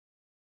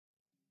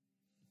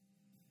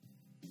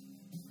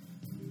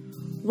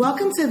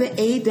Welcome to the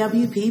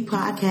AWP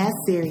podcast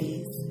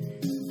series.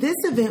 This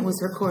event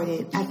was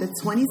recorded at the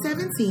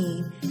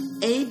 2017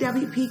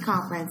 AWP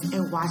conference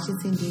in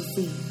Washington,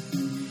 D.C.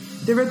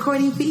 The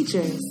recording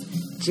features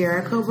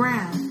Jericho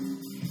Brown,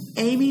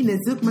 Amy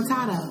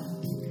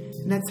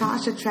Nzukmatato,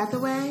 Natasha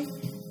Trethewey,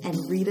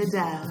 and Rita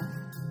Dove.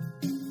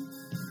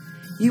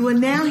 You will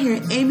now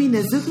hear Amy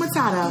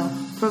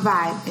Nzukmatato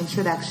provide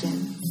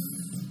introductions.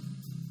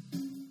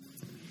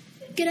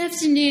 Good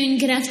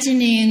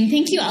afternoon.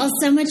 Thank you all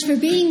so much for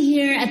being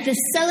here at this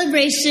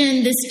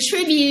celebration, this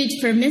tribute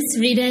for Miss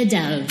Rita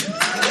Dove.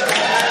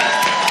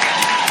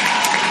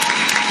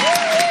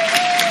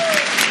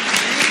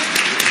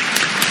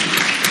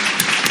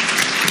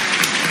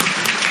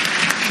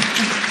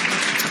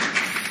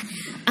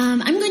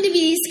 I'm going to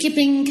be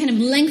skipping kind of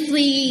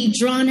lengthy,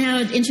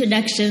 drawn-out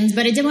introductions,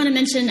 but I did want to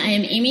mention I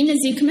am Amy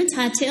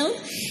Nzukmatato,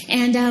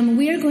 and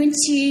we are going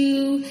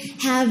to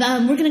have,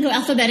 we're going to go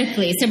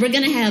alphabetically. So we're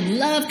going to have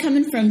love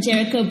coming from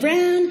Jericho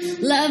Brown,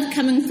 love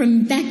coming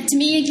from back to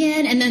me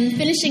again, and then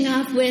finishing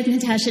off with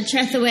Natasha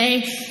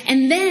Trethewey.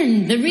 And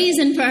then the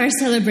reason for our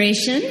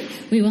celebration,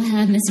 we will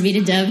have Miss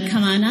Rita Dove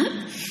come on up.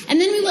 And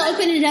then we will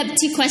open it up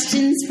to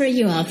questions for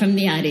you all from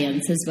the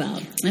audience as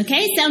well.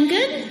 Okay, sound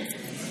good?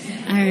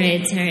 All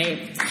right.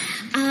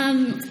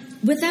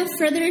 Without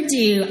further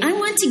ado, I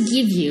want to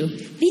give you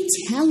the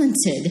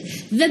talented,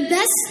 the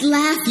best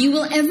laugh you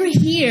will ever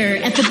hear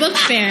at the book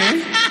fair.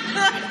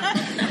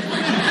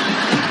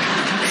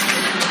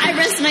 I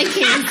rest my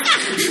case.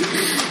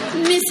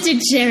 Mr.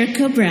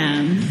 Jericho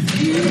Brown.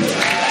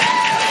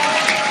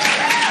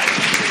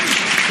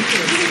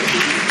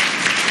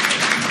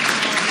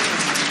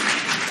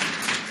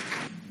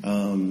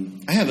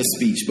 I have a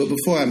speech, but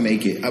before I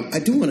make it, I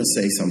do want to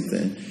say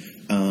something.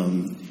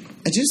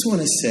 I just want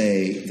to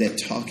say that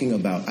talking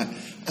about,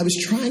 I was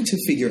trying to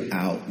figure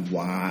out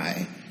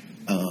why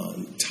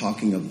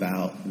talking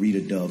about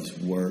Rita Dove's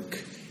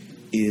work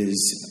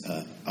is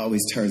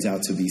always turns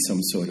out to be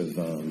some sort of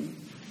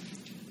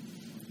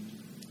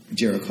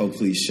Jericho,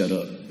 please shut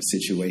up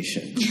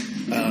situation.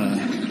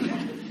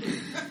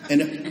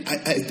 And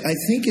I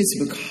think it's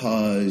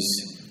because,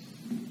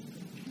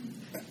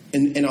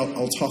 and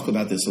I'll talk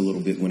about this a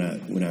little bit when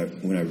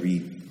I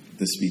read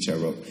the speech I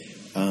wrote.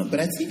 But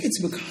I think it's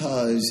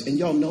because, and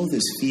y'all know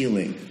this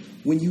feeling,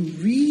 when you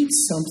read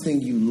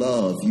something you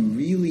love, you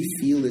really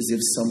feel as if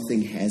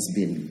something has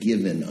been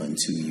given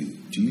unto you.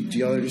 Do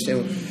y'all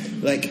understand?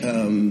 Like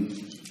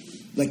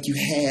you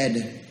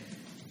had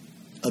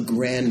a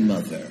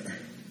grandmother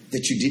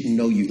that you didn't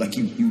know you, like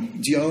you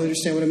do y'all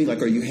understand what I mean?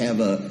 Like, or you have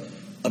a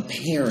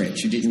parent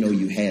you didn't know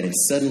you had, and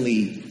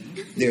suddenly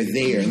they're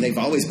there, and they've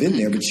always been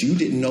there, but you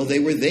didn't know they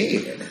were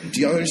there.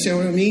 Do y'all understand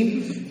what I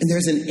mean? And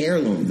there's an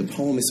heirloom. The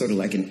poem is sort of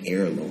like an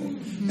heirloom.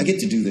 Mm-hmm. I get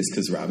to do this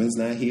because Robin's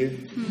not here,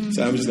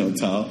 so I'm just going to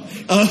talk.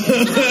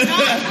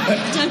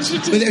 Don't you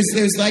do? But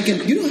there's like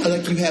you know how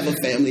like you have a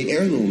family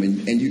heirloom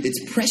and it's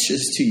precious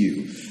to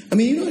you. I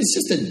mean, you know, it's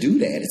just a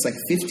doodad. It's like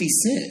 50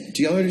 cents.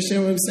 Do y'all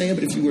understand what I'm saying?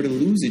 But if you were to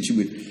lose it,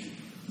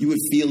 you would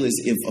feel as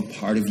if a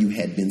part of you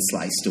had been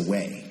sliced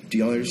away. Do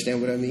y'all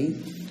understand what I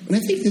mean? And I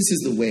think this is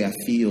the way I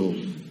feel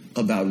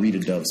about Rita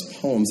Dove's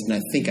poems, and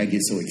I think I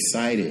get so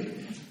excited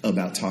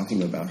about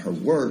talking about her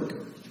work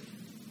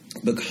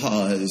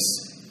because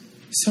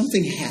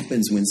something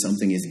happens when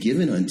something is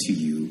given unto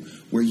you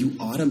where you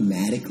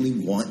automatically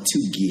want to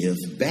give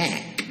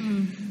back.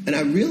 And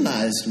I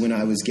realized when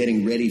I was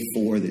getting ready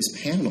for this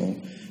panel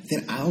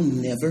that I'll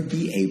never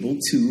be able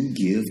to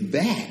give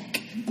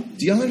back.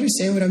 Do y'all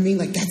understand what I mean?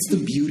 Like, that's the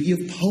beauty of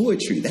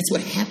poetry. That's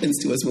what happens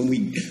to us when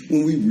we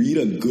read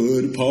a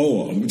good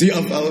poem. Do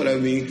y'all follow what I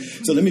mean?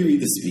 So let me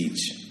read the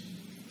speech.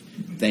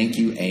 Thank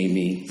you,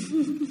 Amy,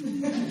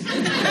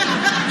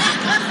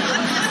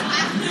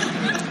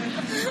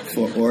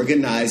 for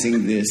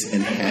organizing this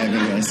and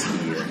having us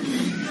here.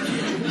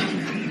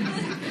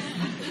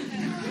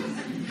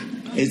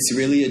 It's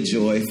really a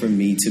joy for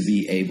me to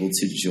be able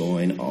to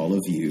join all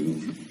of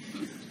you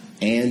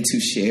and to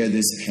share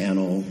this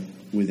panel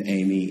with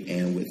Amy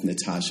and with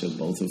Natasha,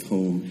 both of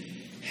whom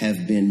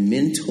have been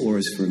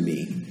mentors for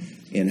me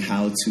in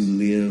how to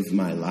live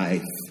my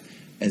life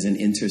as an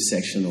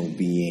intersectional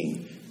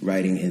being,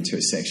 writing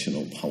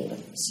intersectional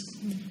poems.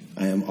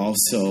 I am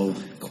also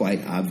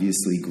quite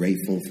obviously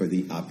grateful for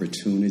the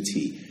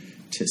opportunity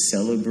to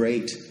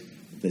celebrate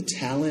the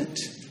talent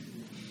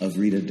of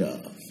Rita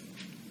Dove.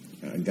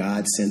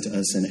 God sent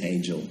us an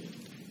angel,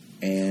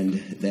 and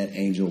that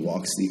angel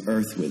walks the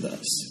earth with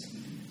us.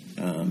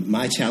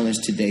 My challenge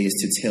today is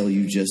to tell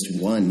you just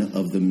one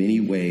of the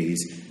many ways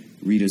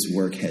Rita's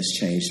work has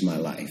changed my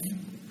life.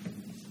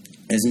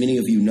 As many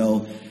of you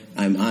know,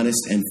 I'm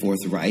honest and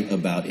forthright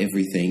about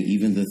everything,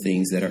 even the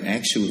things that are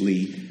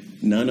actually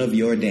none of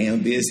your damn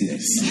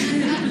business.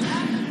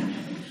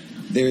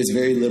 There is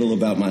very little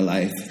about my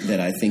life that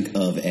I think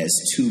of as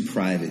too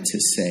private to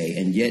say,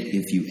 and yet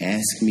if you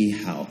ask me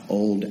how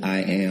old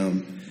I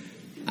am,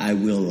 I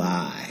will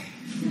lie.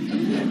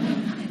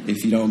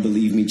 If you don't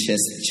believe me,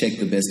 check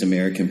the Best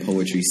American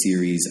Poetry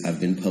series. I've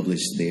been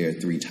published there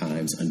 3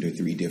 times under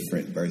 3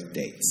 different birth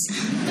dates.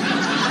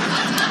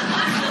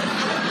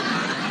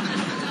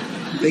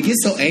 They get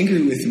so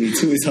angry with me,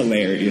 too. It's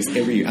hilarious.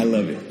 Every year. I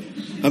love it.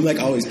 I'm like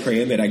always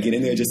praying that I get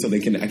in there just so I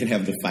can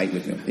have the fight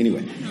with them.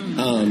 Anyway,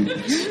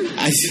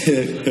 I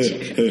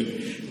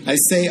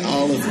say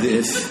all of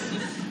this.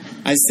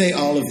 I say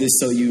all of this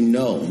so you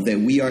know that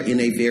we are in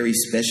a very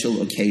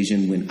special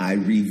occasion when I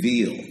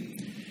reveal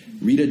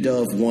Rita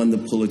Dove won the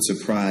Pulitzer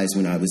Prize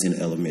when I was in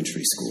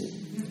elementary school.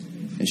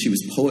 And she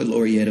was Poet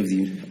Laureate of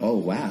the... Oh,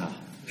 wow.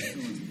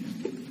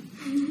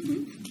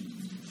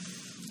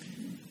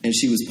 And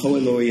she was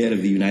Poet Laureate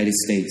of the United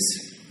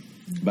States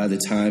by the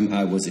time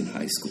I was in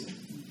high school.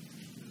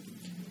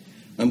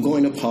 I'm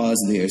going to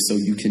pause there so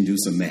you can do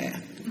some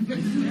math.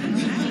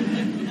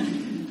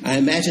 I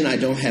imagine I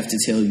don't have to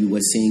tell you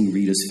what seeing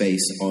Rita's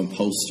face on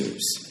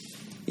posters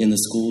in the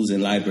schools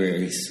and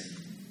libraries.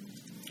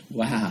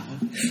 Wow.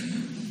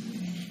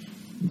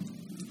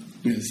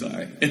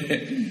 Sorry.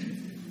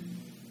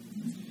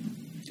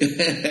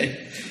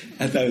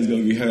 I thought it was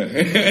going to be her.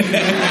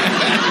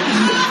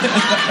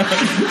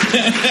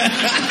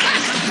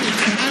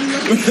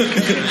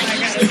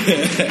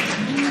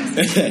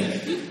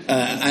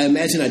 I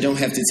imagine I don't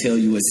have to tell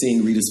you what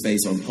seeing Rita's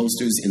face on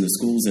posters in the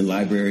schools and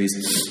libraries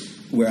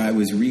where I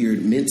was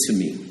reared meant to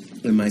me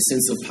and my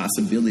sense of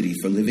possibility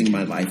for living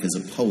my life as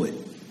a poet.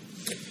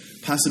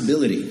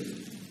 Possibility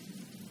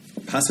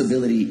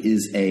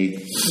is a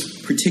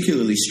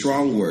particularly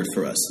strong word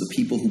for us, the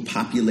people who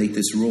populate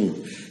this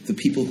room, the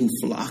people who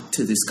flock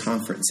to this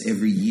conference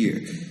every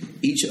year,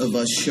 each of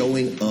us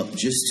showing up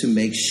just to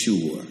make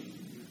sure,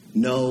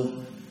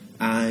 no,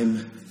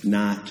 I'm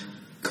not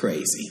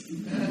crazy.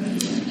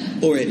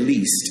 Or at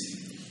least,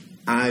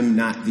 I'm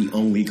not the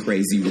only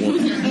crazy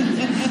one.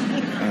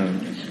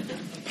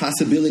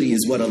 Possibility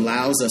is what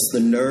allows us the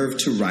nerve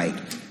to write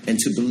and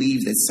to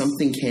believe that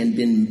something can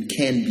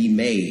be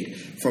made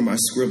from our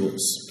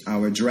scribbles,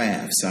 our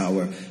drafts,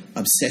 our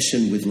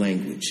obsession with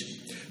language.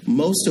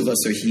 Most of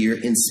us are here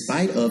in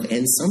spite of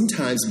and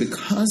sometimes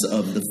because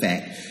of the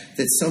fact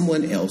that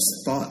someone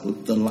else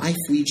thought the life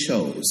we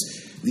chose,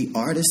 the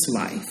artist's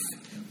life,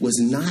 was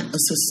not a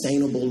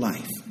sustainable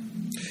life.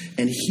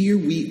 And here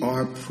we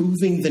are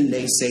proving the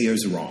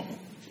naysayers wrong.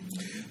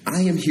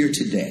 I am here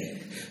today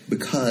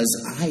because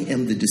I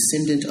am the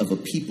descendant of a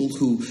people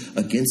who,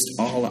 against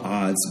all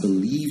odds,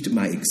 believed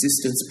my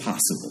existence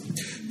possible.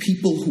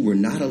 People who were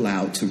not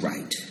allowed to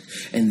write.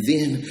 And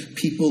then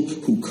people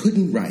who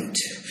couldn't write.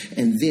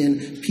 And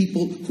then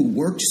people who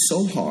worked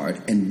so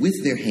hard and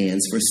with their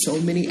hands for so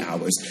many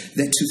hours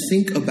that to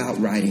think about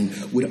writing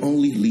would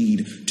only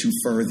lead to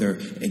further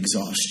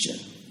exhaustion.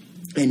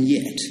 And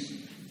yet,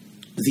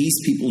 these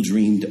people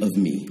dreamed of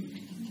me.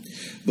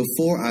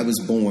 Before I was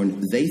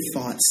born, they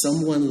thought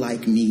someone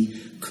like me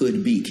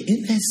could be.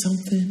 Isn't that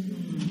something?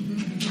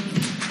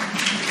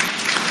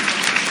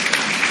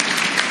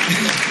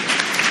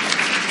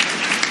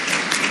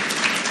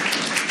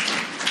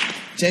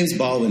 James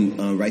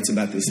Baldwin writes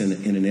about this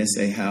in an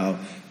essay, how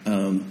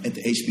at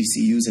the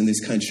HBCUs in this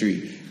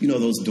country, you know,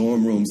 those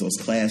dorm rooms, those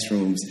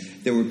classrooms,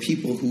 there were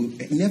people who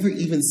had never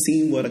even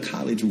seen what a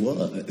college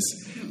was,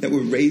 that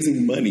were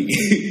raising money,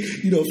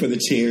 you know, for the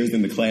chairs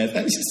in the class.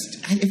 That was just,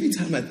 every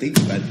time I think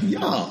about it,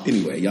 y'all,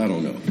 anyway, y'all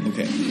don't know,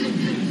 okay.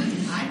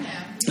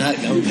 I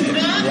know.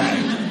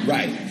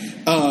 Right.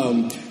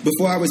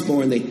 Before I was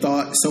born, they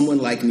thought someone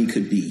like me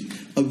could be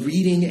a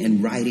reading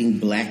and writing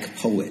black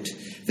poet.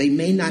 They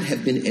may not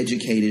have been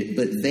educated,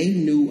 but they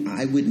knew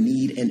I would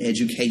need an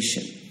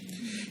education.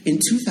 In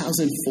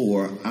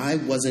 2004, I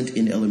wasn't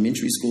in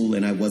elementary school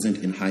and I wasn't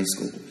in high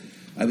school.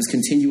 I was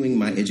continuing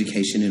my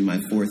education in my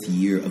 4th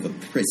year of a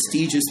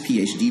prestigious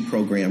PhD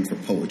program for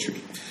poetry.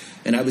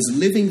 And I was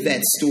living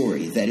that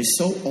story that is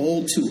so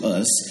old to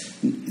us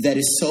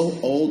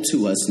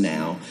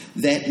now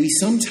that we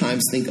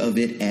sometimes think of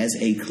it as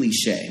a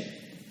cliche.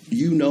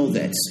 You know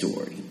that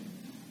story.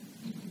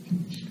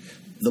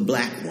 The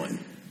black one.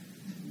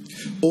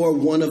 Or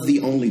one of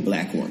the only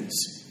black ones,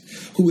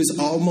 who is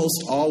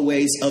almost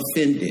always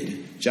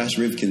offended. Josh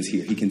Rivkin's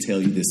here. He can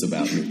tell you this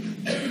about me.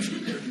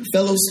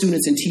 Fellow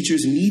students and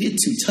teachers needed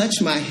to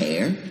touch my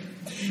hair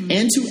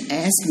and to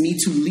ask me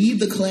to leave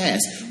the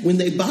class when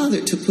they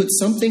bothered to put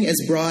something as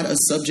broad a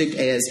subject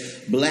as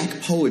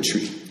black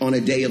poetry on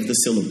a day of the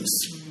syllabus.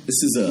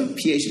 This is a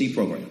PhD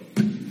program.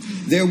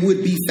 There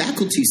would be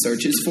faculty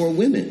searches for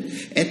women,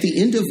 at the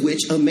end of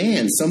which a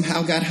man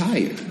somehow got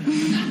hired.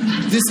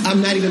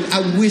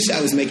 I wish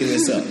I was making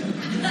this up.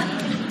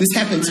 This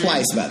happened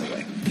twice, by the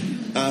way.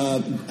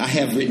 I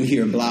have written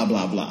here, blah,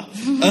 blah, blah.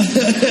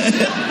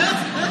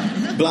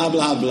 Blah,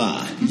 blah,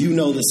 blah. You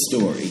know the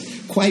story.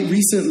 Quite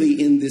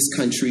recently in this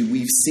country,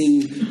 we've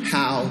seen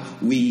how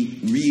we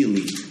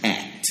really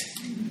act.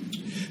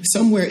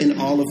 Somewhere in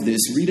all of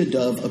this, Rita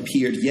Dove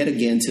appeared yet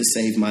again to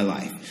save my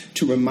life,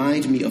 to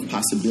remind me of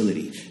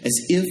possibility. As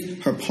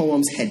if her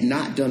poems had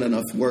not done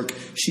enough work,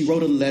 she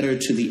wrote a letter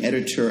to the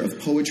editor of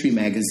Poetry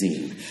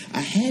magazine.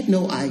 I had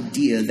no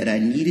idea that I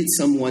needed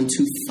someone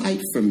to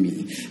fight for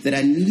me, that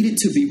I needed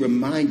to be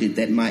reminded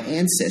that my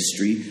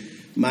ancestry,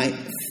 my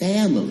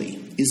family,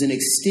 is an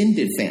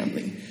extended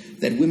family,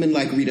 that women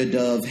like Rita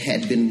Dove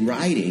had been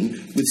writing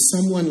with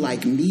someone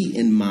like me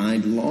in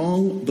mind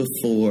long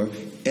before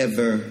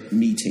ever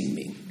meeting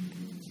me.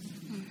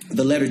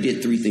 The letter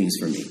did three things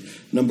for me.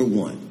 Number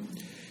one,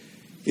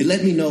 it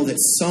let me know that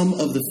some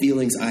of the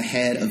feelings I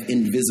had of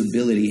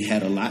invisibility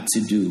had a lot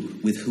to do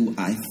with who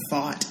I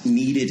thought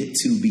needed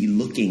to be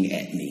looking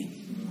at me.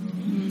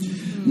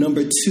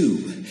 Number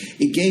two,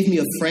 it gave me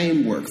a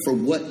framework for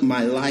what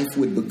my life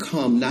would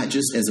become, not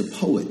just as a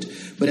poet,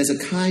 but as a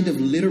kind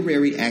of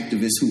literary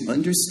activist who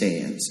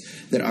understands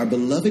that our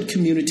beloved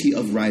community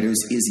of writers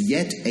is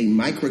yet a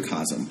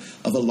microcosm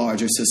of a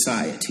larger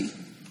society.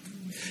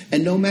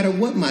 And no matter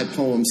what my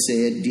poems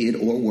said, did,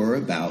 or were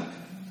about,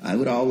 I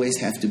would always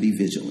have to be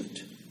vigilant,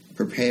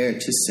 prepared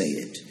to say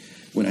it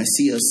when I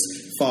see us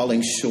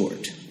falling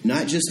short,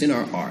 not just in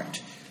our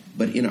art,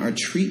 but in our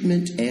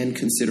treatment and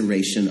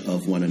consideration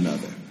of one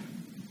another.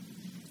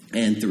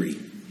 And three,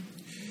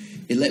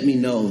 it let me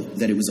know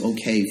that it was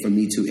okay for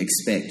me to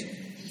expect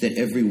that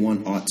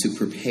everyone ought to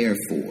prepare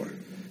for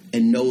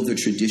and know the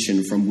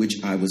tradition from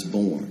which I was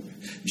born,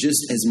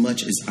 just as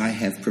much as I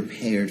have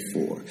prepared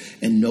for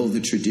and know the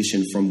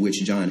tradition from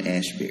which John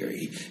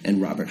Ashbery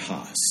and Robert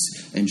Haas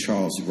and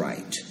Charles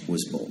Wright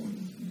was born.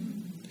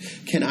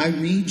 Can I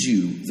read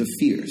you the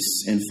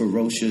fierce and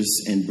ferocious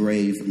and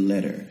brave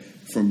letter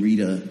from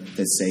Rita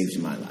that saved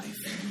my life?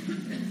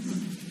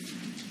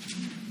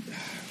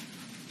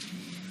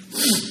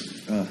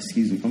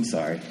 Excuse me, I'm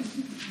sorry.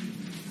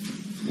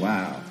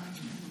 Wow.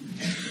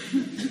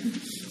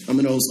 I'm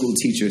an old school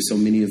teacher, so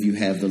many of you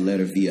have the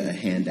letter via a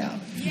handout.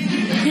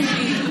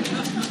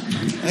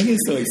 I get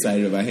so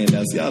excited about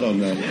handouts. Y'all don't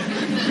know.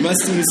 My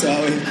students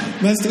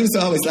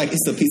are always like,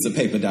 it's a piece of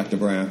paper, Dr.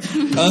 Brown.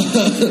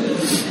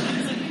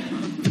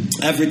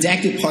 I've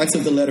redacted parts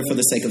of the letter for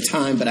the sake of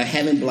time, but I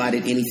haven't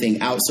blotted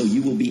anything out, so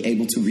you will be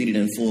able to read it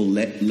in full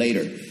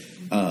later.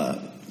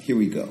 Here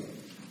we go.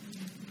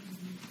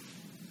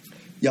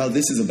 Y'all,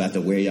 this is about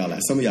to wear y'all out.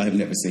 Some of y'all have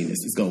never seen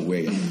this. It's going to wear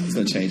y'all out. It's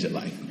going to change your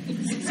life.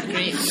 It's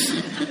great.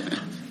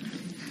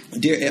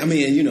 Dear,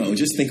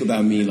 just think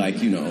about me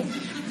like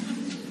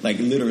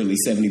literally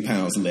 70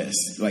 pounds less.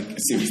 Like,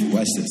 seriously,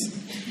 watch this.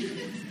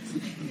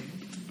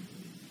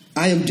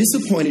 I am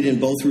disappointed in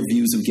both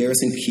reviews of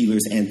Garrison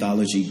Keillor's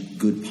anthology,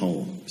 Good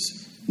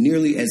Poems,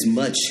 nearly as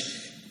much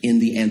in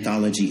the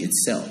anthology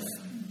itself.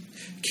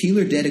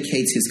 Keillor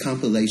dedicates his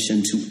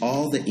compilation to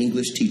all the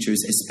English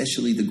teachers,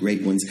 especially the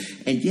great ones,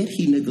 and yet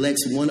he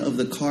neglects one of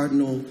the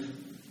cardinal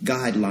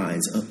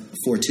guidelines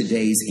for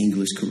today's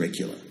English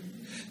curriculum: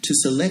 to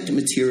select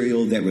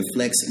material that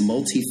reflects the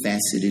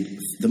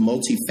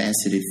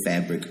multifaceted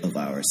fabric of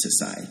our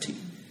society.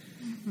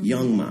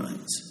 Young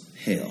minds,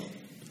 hell,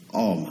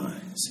 all minds,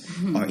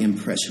 are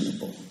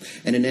impressionable,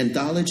 and an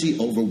anthology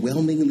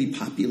overwhelmingly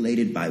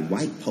populated by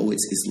white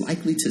poets is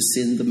likely to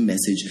send the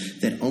message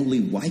that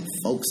only white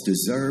folks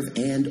deserve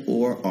and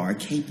or are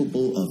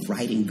capable of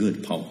writing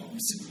good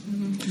poems.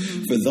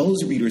 For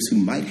those readers who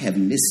might have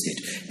missed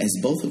it, as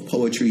both of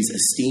poetry's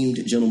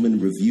esteemed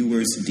gentlemen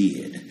reviewers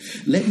did,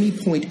 let me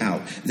point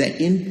out that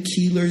in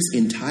Keillor's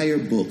entire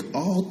book,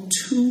 all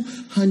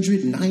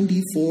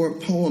 294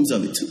 poems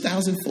of it,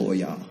 2004,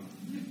 y'all,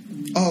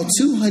 all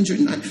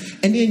 209,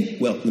 and then,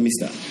 well, let me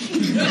stop.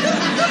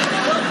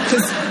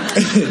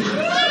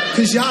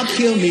 Because y'all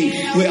kill me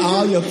with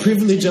all your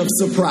privilege of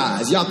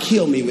surprise. Y'all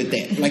kill me with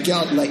that.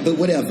 But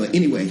whatever.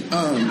 Anyway,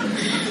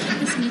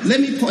 let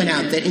me point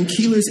out that in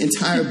Keillor's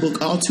entire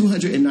book, all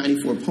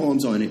 294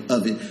 poems of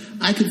it,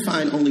 I could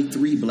find only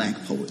 3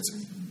 black poets.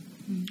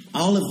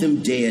 All of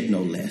them dead,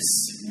 no less.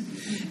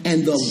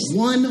 And the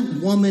one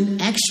woman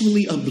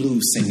actually a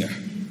blues singer.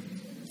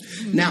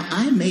 Now,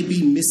 I may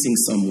be missing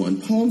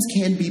someone. Poems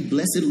can be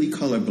blessedly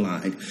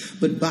colorblind,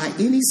 but by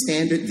any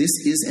standard, this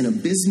is an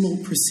abysmal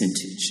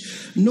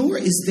percentage. Nor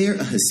is there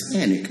a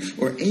Hispanic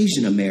or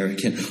Asian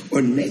American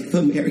or Native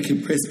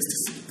American presence to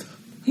speak of.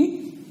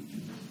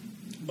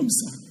 I'm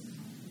sorry.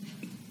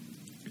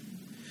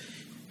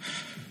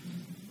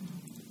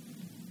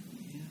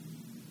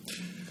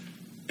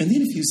 And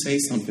then if you say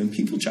something,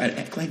 people try to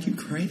act like you're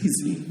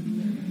crazy.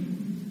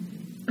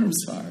 I'm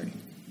sorry.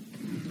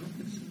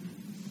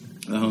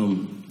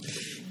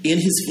 In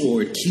his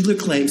foreword, Keillor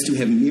claims to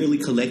have merely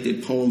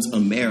collected poems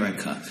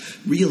America,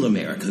 real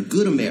America,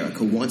 good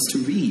America wants to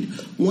read.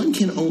 One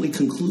can only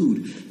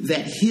conclude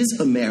that his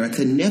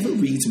America never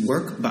reads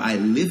work by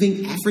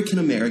living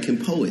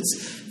African-American poets.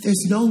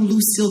 There's no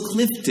Lucille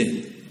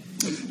Clifton,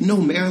 no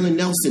Marilyn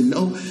Nelson,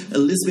 no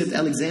Elizabeth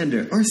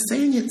Alexander, or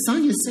Sonia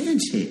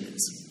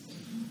Sanchez.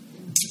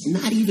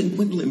 Not even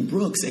Gwendolyn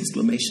Brooks,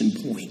 exclamation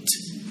point.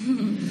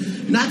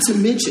 Not to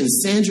mention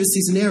Sandra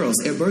Cisneros,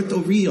 Alberto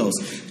Rios,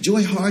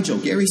 Joy Harjo,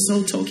 Gary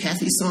Soto,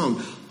 Kathy Song,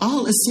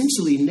 all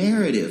essentially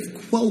narrative,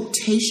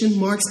 quotation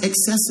marks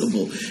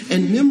accessible,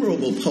 and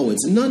memorable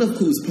poets, none of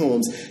whose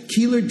poems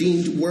Keeler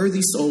deemed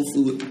worthy soul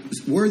food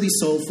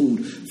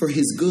for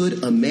his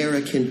good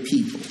American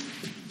people.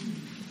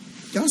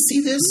 Y'all see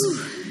this?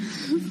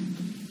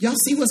 Y'all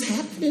see what's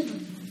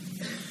happening?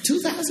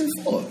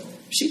 2004.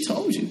 She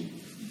told you.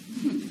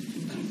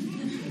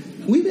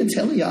 We've been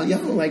telling y'all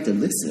don't like to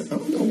listen. I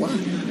don't know why.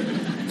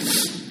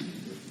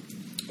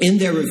 In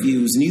their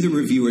reviews, neither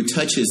reviewer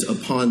touches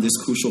upon this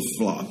crucial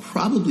flaw,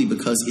 probably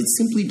because it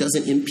simply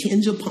doesn't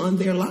impinge upon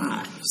their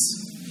lives.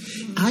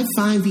 I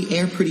find the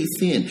air pretty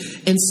thin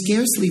and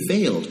scarcely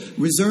veiled,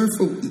 reserved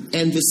for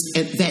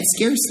that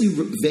scarcely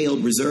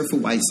veiled reserved for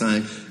white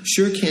sign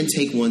sure can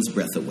take one's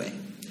breath away.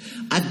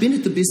 I've been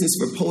at the business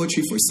for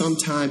poetry for some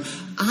time.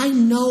 I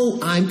know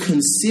I'm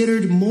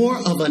considered more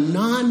of a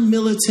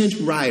non-militant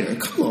writer.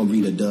 Come on,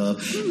 Rita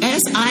Dove.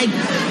 As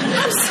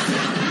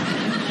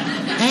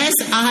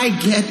I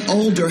get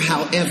older,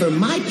 however,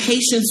 my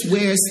patience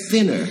wears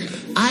thinner.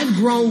 I've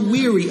grown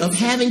weary of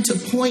having to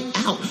point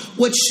out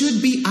what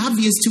should be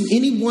obvious to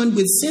anyone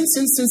with sense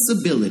and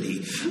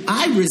sensibility.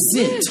 I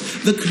resent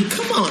the...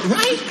 Come on,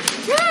 right?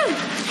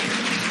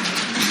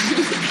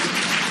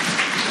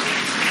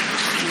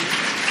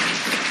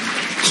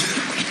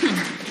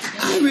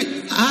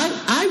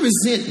 I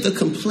resent the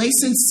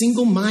complacent,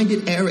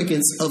 single-minded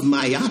arrogance of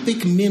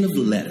myopic men of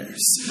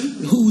letters,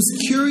 whose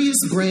curious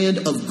brand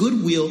of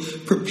goodwill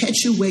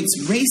perpetuates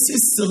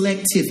racist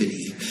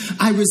selectivity.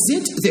 I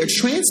resent their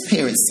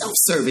transparent,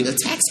 self-serving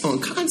attacks on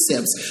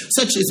concepts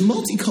such as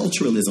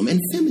multiculturalism and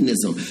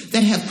feminism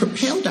that have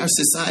propelled our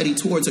society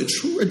towards a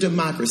truer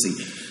democracy.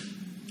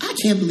 I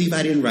can't believe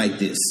I didn't write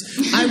this.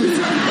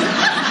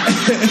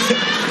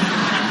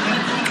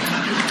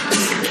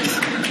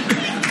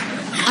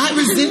 I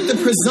resent the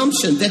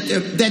presumption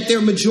that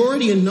their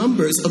majority in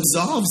numbers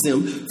absolves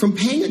them from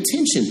paying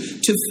attention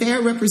to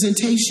fair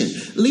representation,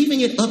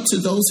 leaving it up to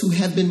those who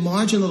have been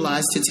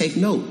marginalized to take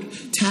note,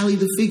 tally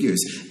the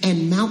figures,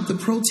 and mount the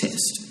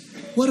protest.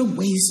 What a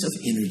waste of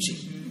energy,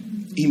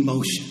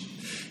 emotion,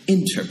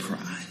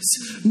 enterprise.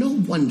 No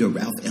wonder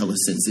Ralph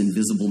Ellison's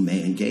Invisible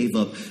Man gave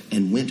up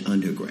and went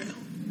underground.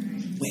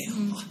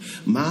 Well,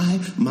 my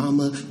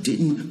mama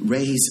didn't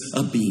raise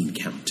a bean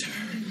counter.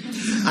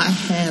 I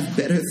have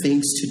better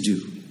things to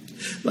do,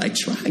 like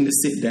trying to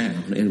sit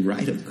down and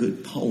write a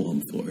good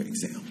poem, for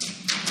example.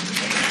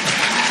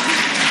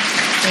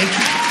 Thank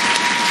you.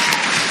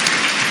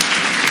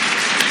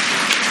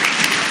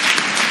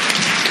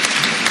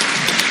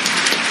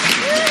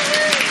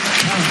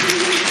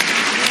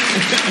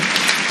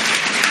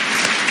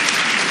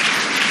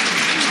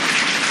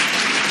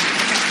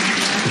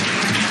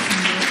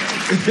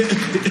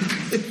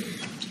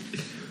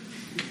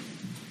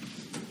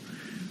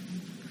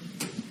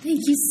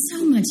 Thank you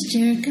so much,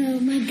 Jericho.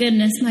 My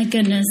goodness.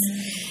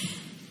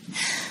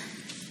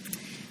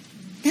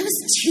 That was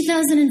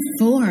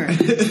 2004.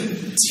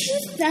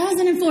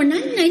 2004,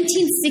 not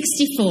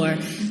 1964.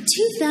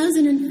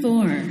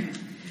 2004.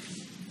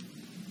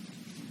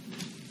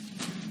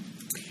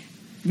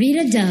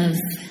 Rita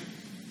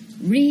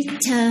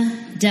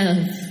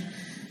Dove.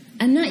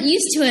 I'm not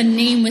used to a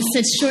name with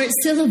such short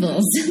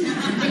syllables.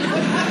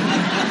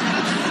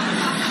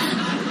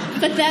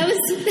 But that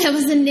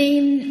was a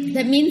name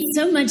that means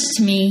so much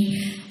to me.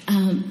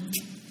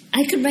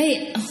 I could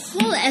write a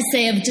whole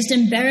essay of just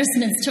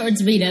embarrassments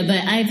towards Rita,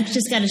 but I've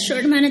just got a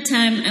short amount of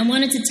time. I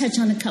wanted to touch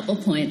on a couple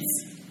points.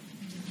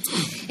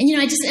 And,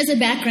 just as a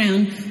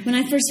background, when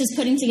I first was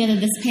putting together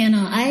this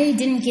panel, I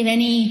didn't give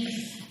any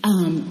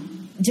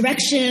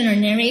direction or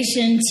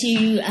narration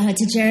to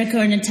Jericho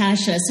or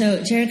Natasha.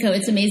 So, Jericho,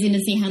 it's amazing to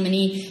see how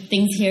many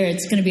things here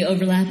it's going to be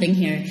overlapping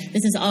here.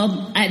 This is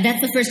all,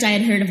 that's the first I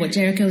had heard of what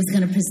Jericho was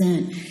going to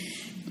present.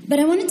 But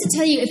I wanted to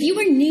tell you, if you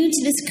were new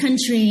to this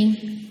country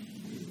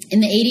in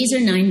the 80s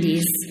or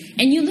 90s,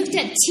 and you looked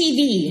at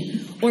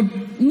TV or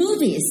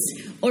movies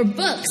or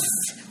books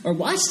or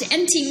watched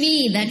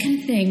MTV, that kind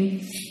of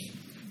thing,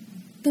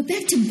 but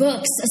back to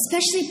books,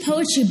 especially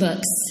poetry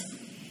books,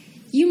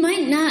 you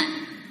might not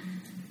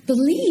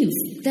believe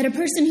that a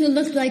person who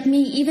looked like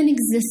me even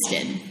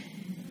existed.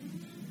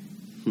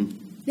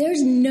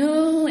 There's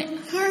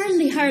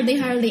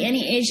hardly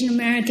any Asian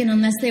American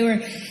unless they were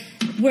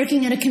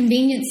working at a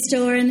convenience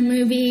store in the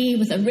movie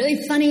with a really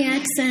funny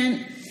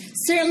accent.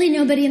 Certainly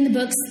nobody in the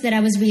books that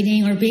I was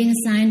reading or being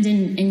assigned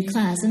in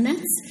class. And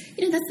that's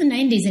the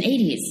 90s and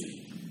 80s.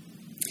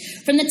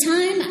 From the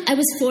time I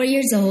was 4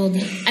 years old,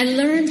 I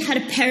learned how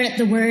to parrot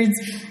the words,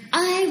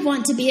 "I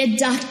want to be a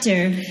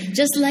doctor,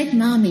 just like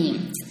Mommy."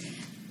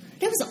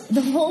 That was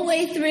the whole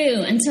way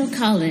through until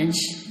college.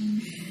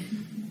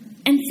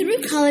 And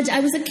through college, I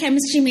was a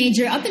chemistry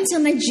major up until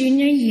my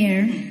junior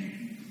year.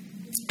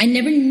 I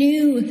never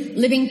knew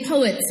living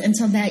poets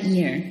until that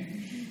year.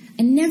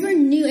 I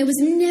was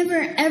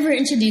never, ever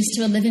introduced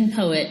to a living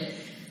poet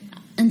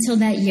until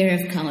that year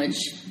of college.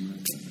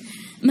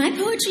 My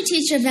poetry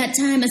teacher of that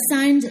time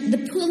assigned the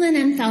Poulin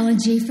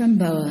Anthology from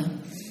Boa.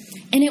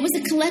 And it was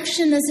a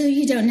collection, those of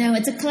you who don't know,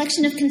 it's a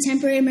collection of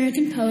contemporary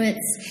American poets,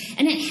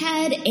 and it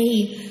had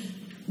a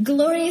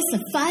glorious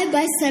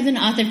 5x7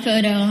 author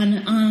photo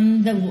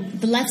on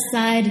the left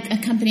side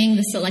accompanying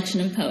the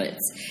selection of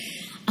poets.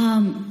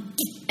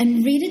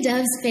 And Rita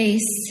Dove's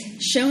face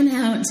shone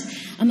out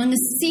among a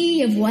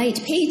sea of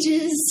white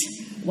pages,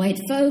 white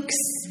folks,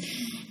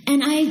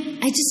 and I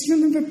just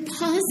remember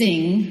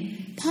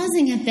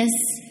pausing at this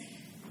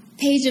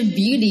page of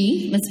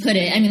beauty, let's put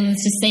it,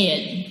 let's just say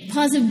it,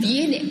 pause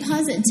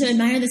it to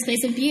admire this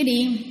place of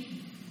beauty.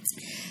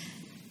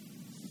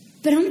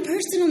 But on a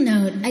personal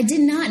note, I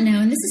did not know,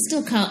 and this is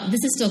still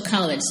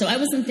college, so I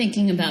wasn't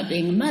thinking about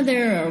being a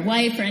mother or a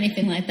wife or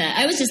anything like that.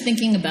 I was just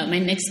thinking about my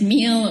next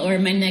meal or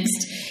my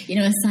next,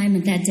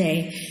 assignment that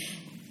day.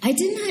 I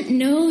did not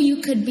know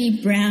you could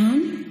be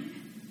brown,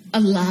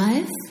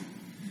 alive,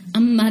 a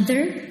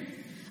mother,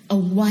 a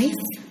wife,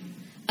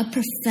 a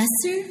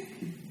professor,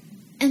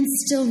 and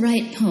still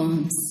write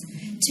poems.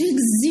 To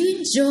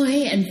exude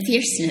joy and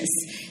fierceness,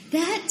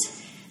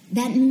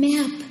 that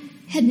map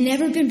had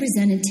never been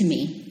presented to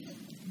me.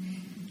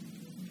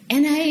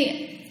 And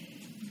I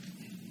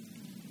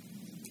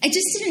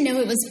just didn't know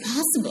it was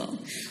possible.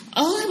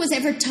 All I was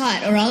ever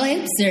taught, or all I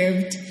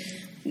observed,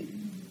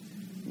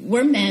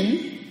 were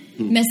men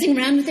messing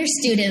around with their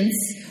students,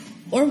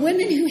 or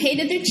women who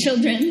hated their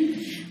children,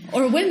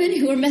 or women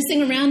who were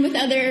messing around with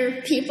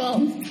other people.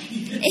 And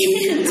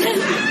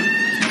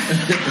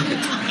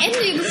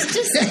it was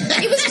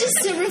just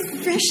so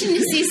refreshing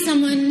to see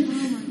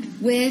someone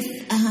with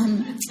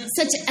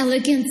such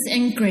elegance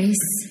and grace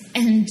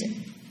and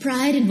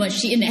pride in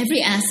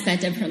every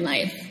aspect of her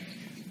life.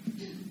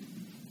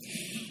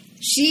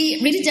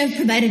 Rita Dove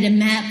provided a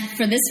map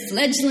for this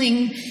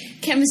fledgling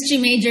chemistry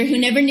major who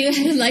never knew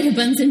how to light a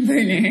Bunsen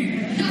burner.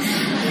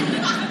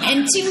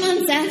 And 2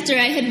 months after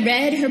I had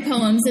read her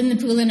poems in the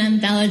Poulin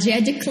Anthology, I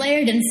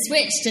declared and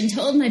switched and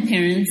told my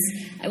parents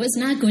I was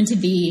not going to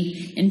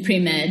be in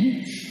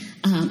pre-med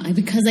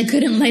because I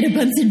couldn't light a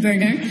Bunsen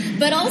burner,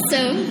 but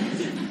also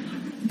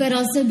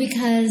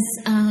because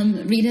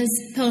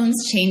Rita's poems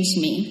changed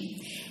me.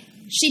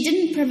 She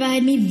didn't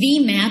provide me the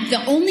map,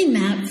 the only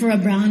map for a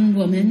brown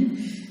woman,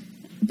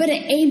 but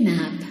a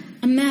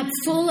map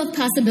full of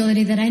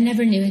possibility that I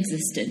never knew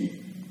existed.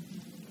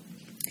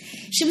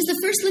 She was the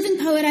first living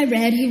poet I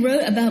read who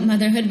wrote about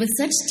motherhood with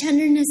such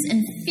tenderness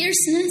and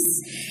fierceness.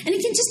 And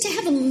again, just to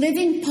have a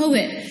living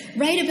poet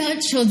write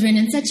about children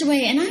in such a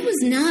way. And I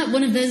was not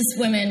one of those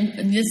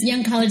women, those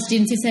young college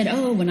students who said,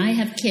 oh, when I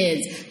have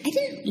kids. I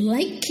didn't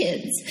like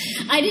kids.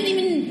 I didn't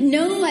even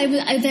know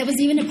that was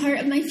even a part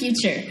of my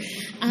future.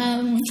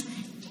 And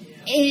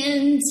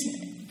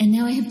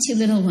now I have 2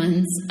 little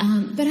ones.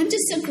 But I'm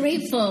just so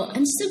grateful.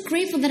 I'm so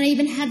grateful that I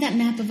even had that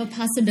map of a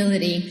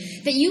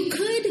possibility that you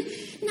could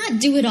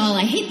not do it all.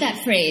 I hate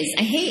that phrase.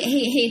 I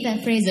hate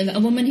that phrase of a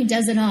woman who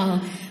does it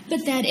all.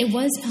 But that it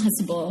was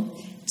possible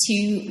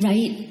to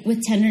write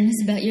with tenderness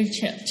about your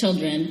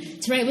children,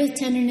 to write with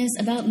tenderness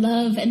about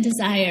love and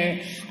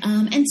desire,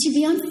 and to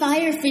be on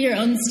fire for your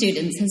own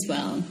students as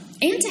well,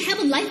 and to have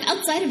a life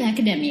outside of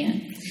academia.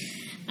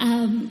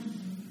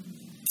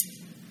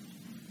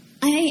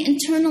 I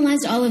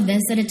internalized all of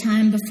this at a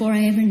time before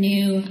I ever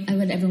knew I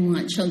would ever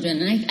want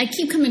children. And I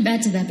keep coming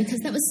back to that because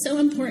that was so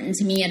important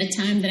to me at a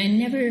time that I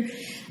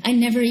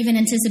never even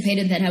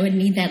anticipated that I would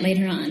need that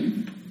later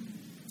on.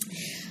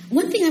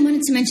 One thing I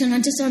wanted to mention,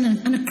 just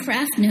on a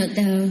craft note,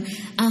 though,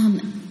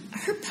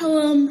 her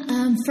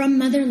poem, From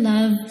Mother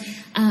Love,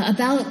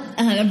 about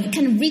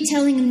kind of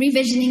retelling and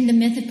revisioning the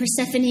myth of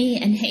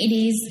Persephone and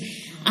Hades,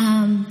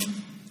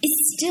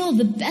 it's still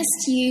the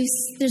best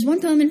use. There's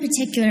one poem in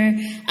particular,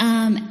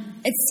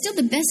 it's still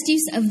the best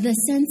use of the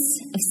sense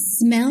of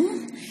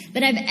smell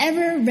that I've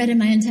ever read in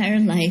my entire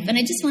life. And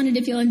I just wanted,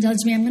 if you'll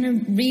indulge me, I'm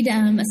going to read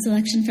a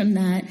selection from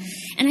that.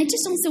 And I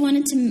just also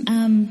wanted to,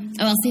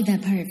 I'll save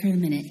that part for a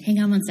minute. Hang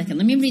on one second.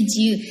 Let me read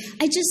to you.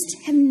 I just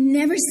have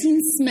never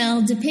seen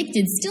smell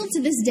depicted, still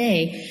to this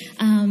day,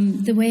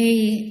 the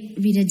way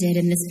Rita did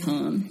in this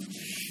poem.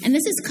 And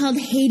this is called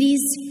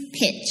Hades'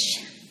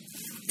 Pitch,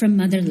 from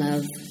Mother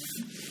Love.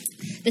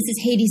 This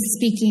is Hades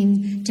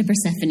speaking to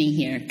Persephone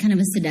here, kind of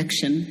a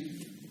seduction.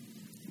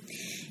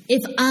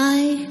 If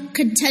I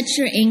could touch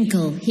your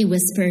ankle, he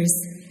whispers,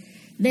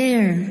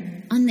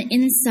 there, on the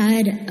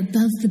inside,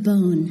 above the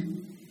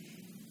bone.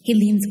 He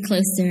leans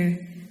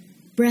closer,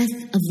 breath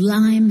of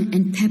lime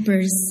and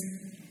peppers.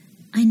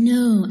 I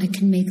know I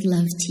can make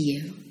love to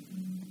you.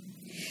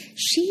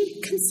 She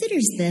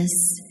considers this,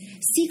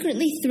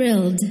 secretly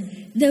thrilled,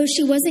 though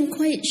she wasn't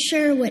quite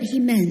sure what he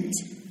meant.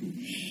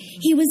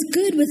 He was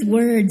good with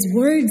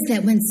words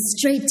that went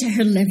straight to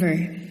her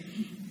liver.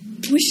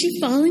 Was she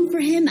falling for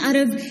him out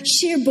of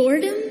sheer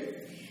boredom?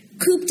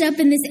 Cooped up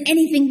in this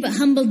anything but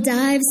humble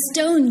dive,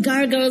 stone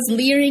gargoyles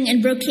leering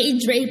and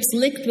brocade drapes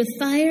licked with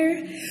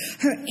fire,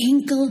 her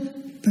ankle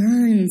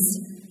burns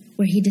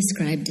where he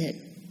described it.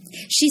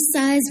 She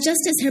sighs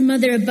just as her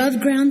mother above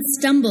ground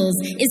stumbles,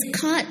 is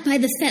caught by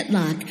the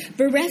fetlock,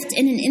 bereft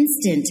in an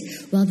instant,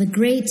 while the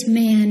great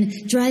man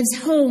drives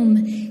home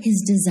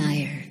his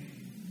desire.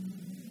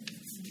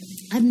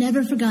 I've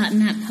never forgotten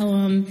that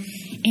poem,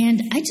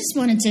 and I just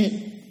wanted to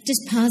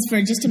just pause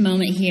for just a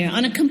moment here.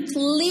 On a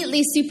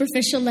completely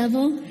superficial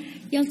level,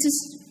 y'all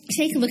just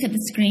take a look at the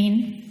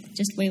screen.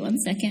 Just wait 1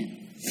 second.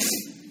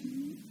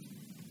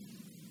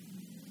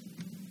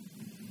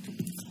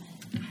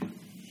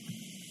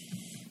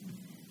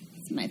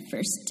 It's my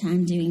first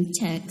time doing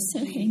text, so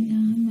hang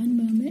on one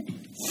moment.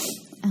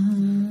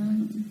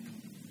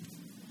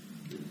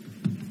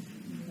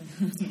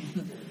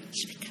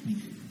 Should be coming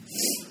up.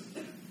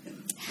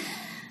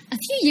 A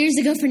few years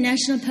ago for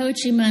National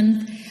Poetry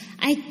Month,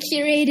 I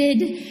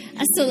curated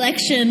a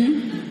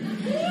selection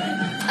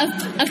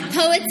of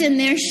poets in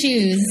their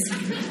shoes.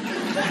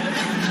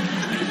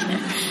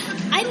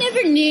 I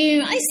never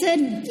knew. I said,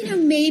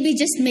 maybe,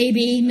 just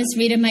maybe, Miss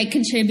Rita might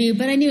contribute,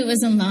 but I knew it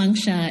was a long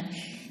shot.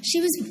 This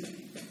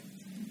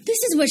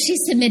is what she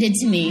submitted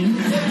to me.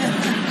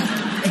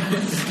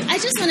 I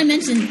just want to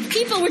mention,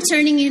 people were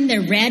turning in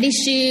their ratty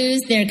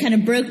shoes, their kind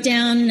of broke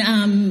down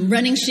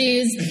running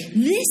shoes.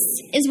 This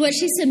is what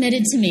she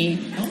submitted to me.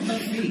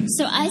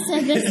 So I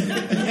said this.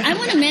 I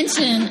want to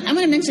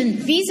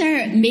mention these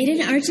are made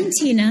in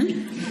Argentina.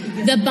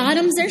 The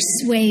bottoms are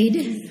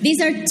suede. These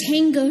are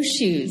tango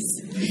shoes.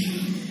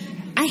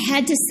 I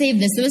had to save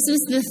this. This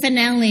was the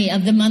finale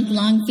of the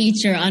month-long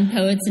feature on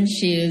Poets and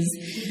Shoes.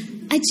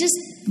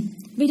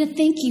 Rita,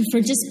 thank you for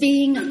just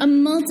being a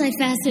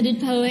multifaceted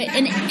poet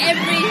in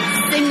every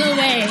single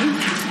way.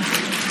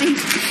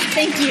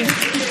 Thank you.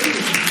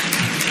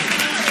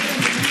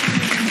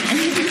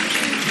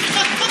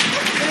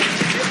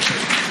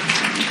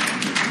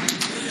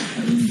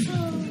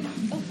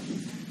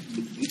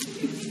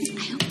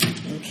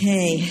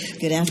 Okay,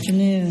 good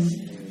afternoon.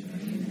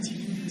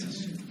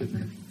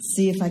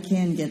 See if I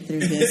can get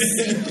through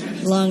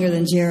this longer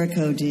than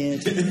Jericho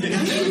did.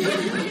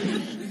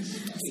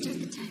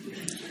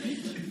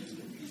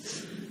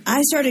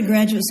 I started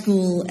graduate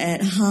school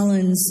at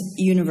Hollins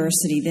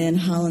University, then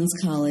Hollins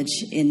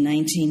College, in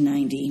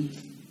 1990.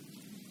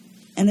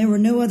 And there were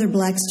no other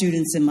black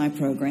students in my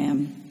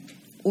program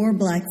or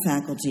black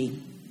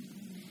faculty.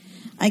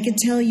 I could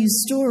tell you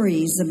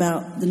stories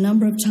about the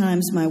number of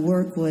times my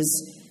work was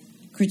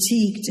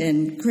critiqued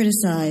and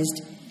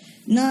criticized,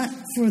 not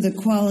for the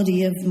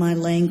quality of my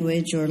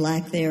language or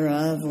lack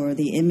thereof, or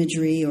the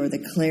imagery or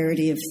the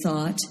clarity of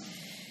thought,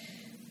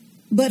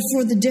 but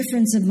for the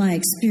difference of my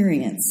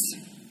experience,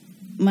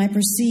 my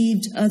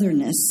perceived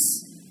otherness.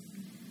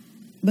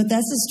 But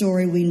that's a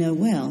story we know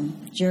well.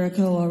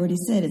 Jericho already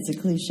said it's a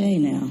cliche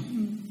now.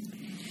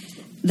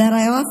 That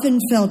I often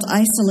felt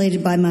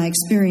isolated by my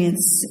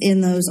experience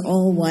in those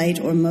all-white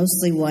or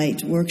mostly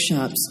white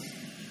workshops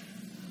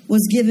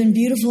was given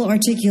beautiful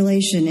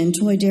articulation in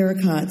Toy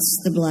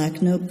Derricott's The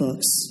Black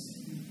Notebooks.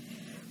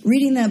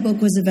 Reading that book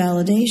was a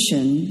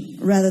validation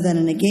rather than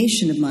a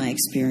negation of my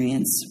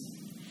experience.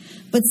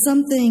 But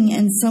something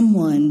and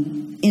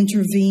someone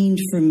intervened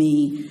for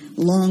me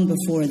long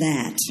before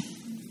that.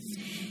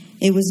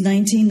 It was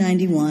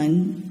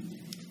 1991,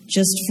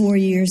 just 4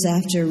 years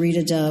after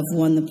Rita Dove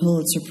won the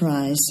Pulitzer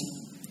Prize,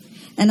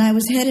 and I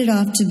was headed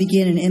off to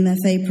begin an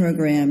MFA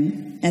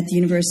program at the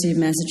University of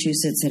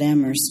Massachusetts at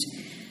Amherst.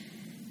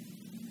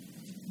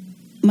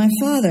 My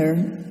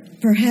father,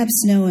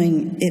 perhaps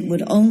knowing it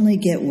would only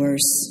get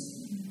worse,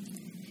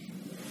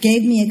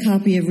 gave me a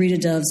copy of Rita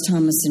Dove's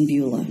Thomas and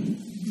Beulah.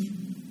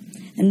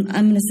 And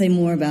I'm going to say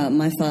more about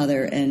my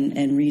father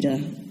and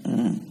Rita.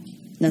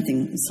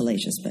 Nothing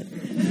salacious, but...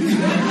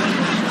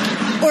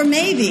 or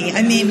maybe.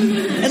 At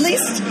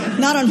least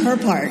not on her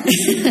part.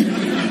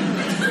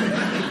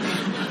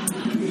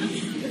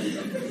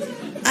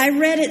 I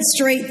read it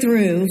straight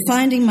through,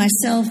 finding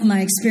myself, my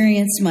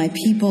experience, my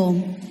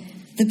people,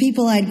 the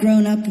people I'd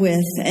grown up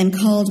with and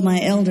called my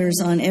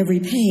elders on every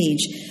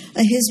page,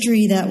 a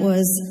history that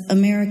was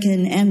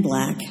American and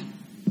black.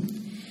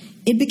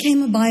 It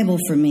became a Bible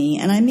for me,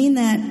 and I mean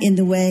that in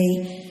the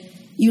way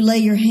you lay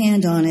your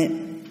hand on it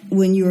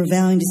when you are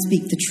vowing to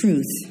speak the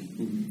truth.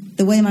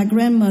 The way my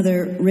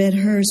grandmother read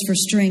hers for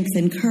strength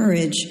and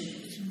courage.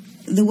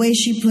 The way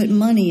she put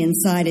money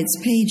inside its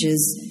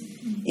pages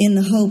in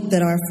the hope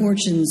that our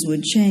fortunes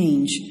would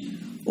change,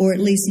 or at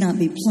least not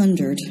be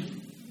plundered.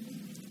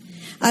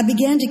 I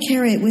began to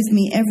carry it with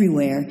me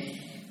everywhere.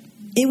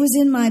 It was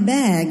in my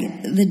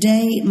bag the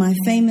day my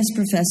famous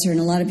professor, and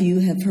a lot of you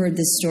have heard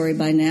this story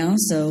by now,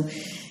 so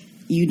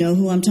you know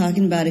who I'm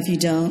talking about. If you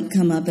don't,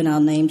 come up and I'll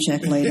name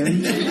check later.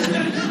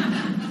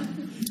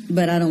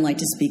 But I don't like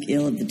to speak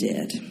ill of the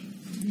dead.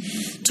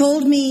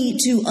 Told me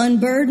to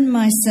unburden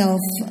myself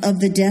of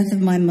the death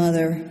of my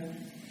mother,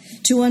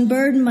 to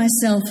unburden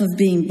myself of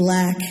being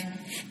black,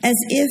 as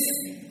if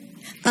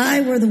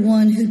I were the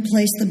one who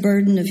placed the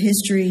burden of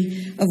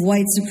history of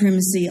white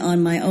supremacy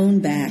on my own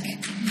back,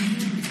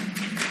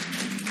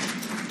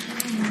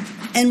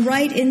 and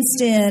write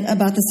instead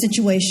about the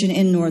situation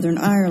in Northern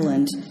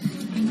Ireland.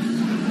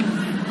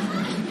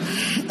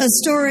 A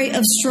story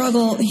of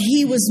struggle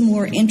he was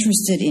more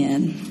interested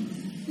in.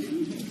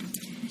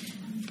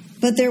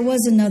 But there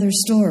was another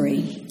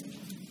story,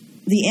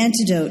 the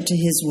antidote to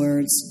his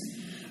words,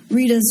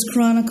 Rita's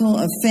chronicle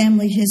of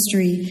family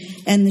history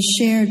and the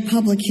shared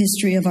public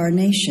history of our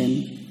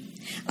nation.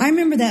 I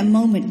remember that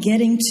moment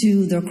getting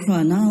to the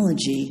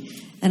chronology,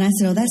 and I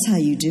said, oh, that's how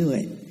you do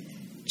it.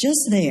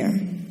 Just there.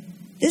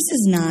 This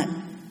is not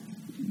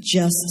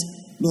just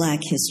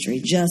Black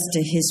history, just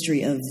a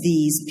history of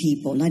these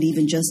people, not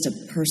even just a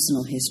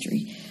personal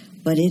history,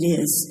 but it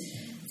is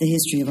the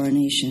history of our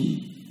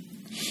nation.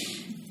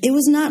 It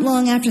was not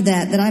long after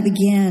that I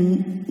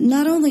began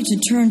not only to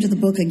turn to the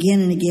book again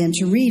and again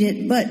to read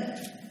it, but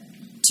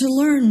to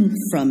learn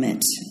from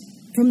it,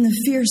 from the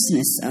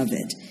fierceness of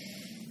it,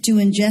 to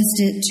ingest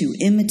it, to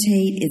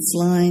imitate its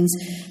lines,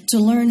 to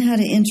learn how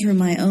to enter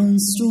my own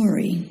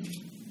story.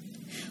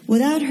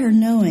 Without her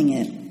knowing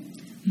it,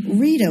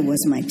 Rita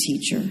was my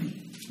teacher.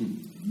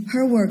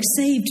 Her work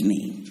saved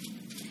me.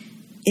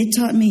 It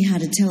taught me how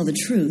to tell the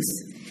truth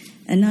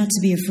and not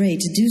to be afraid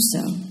to do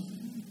so.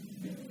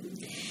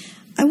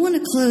 I want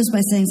to close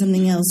by saying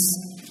something else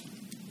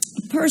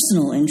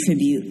personal in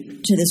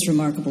tribute to this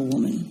remarkable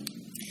woman.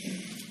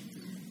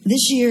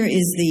 This year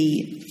is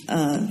the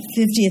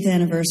 50th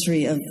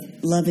anniversary of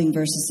Loving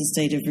versus the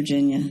state of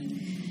Virginia.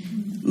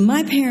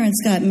 My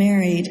parents got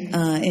married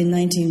in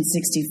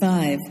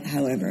 1965,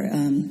 however,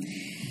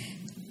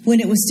 when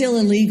it was still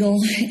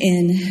illegal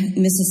in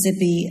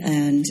Mississippi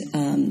and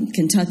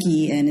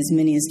Kentucky and as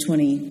many as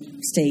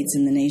 20 states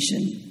in the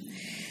nation.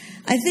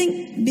 I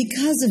think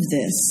because of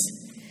this,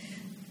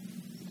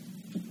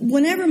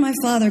 whenever my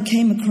father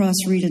came across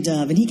Rita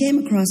Dove, and he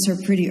came across her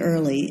pretty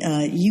early,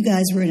 you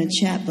guys were in a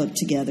chapbook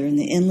together in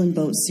the Inland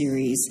Boat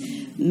series,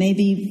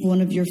 maybe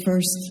one of your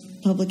first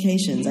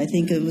publications. I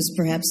think it was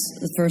perhaps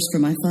the first for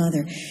my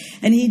father.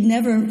 And he'd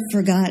never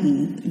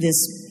forgotten this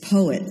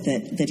poet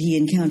that he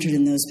encountered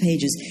in those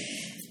pages.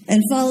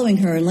 And following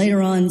her, and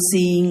later on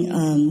seeing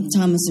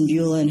Thomas and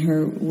Beulah and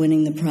her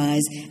winning the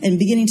prize, and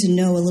beginning to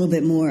know a little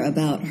bit more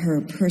about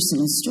her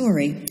personal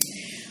story.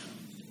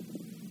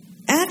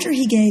 After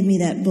he gave me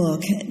that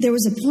book, there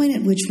was a point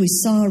at which we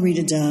saw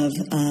Rita Dove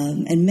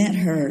and met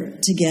her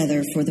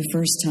together for the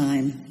first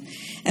time.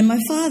 And my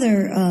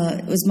father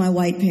was my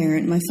white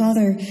parent. My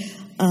father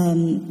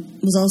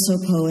was also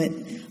a poet.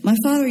 My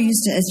father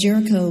used to, as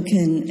Jericho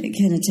can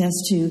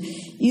attest to,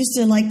 used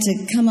to like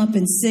to come up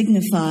and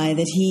signify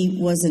that he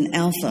was an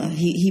alpha.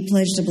 He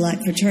pledged a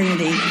black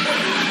fraternity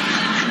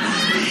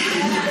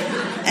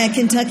at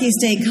Kentucky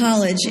State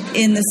College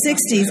in the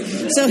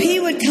 60s. So he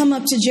would come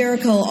up to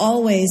Jericho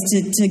always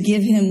to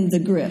give him the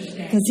grip,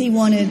 because he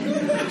wanted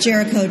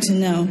Jericho to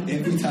know.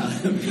 Every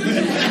time.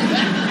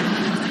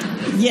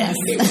 Yes.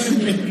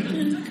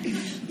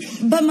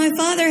 But my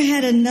father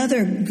had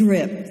another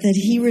grip that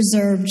he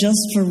reserved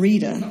just for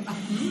Rita.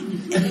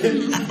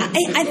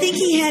 I think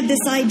he had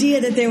this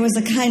idea that there was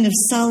a kind of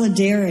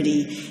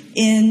solidarity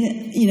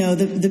in,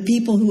 the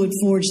people who had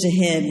forged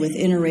ahead with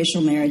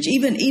interracial marriage,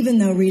 even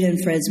though Rita and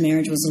Fred's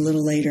marriage was a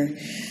little later.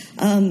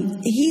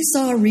 He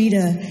saw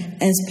Rita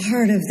as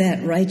part of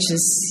that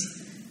righteous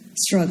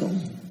struggle.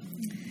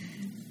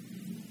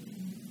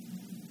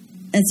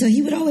 And so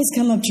he would always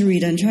come up to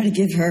Rita and try to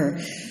give her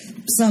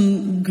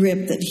some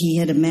grip that he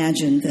had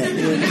imagined that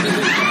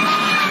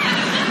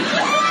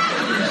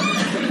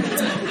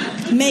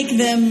would make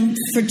them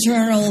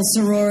fraternal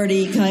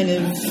sorority kind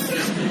of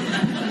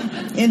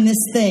in this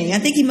thing. I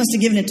think he must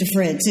have given it to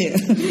Fred, too.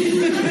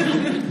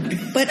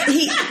 But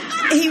he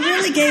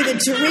really gave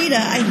it to Rita,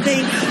 I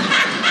think.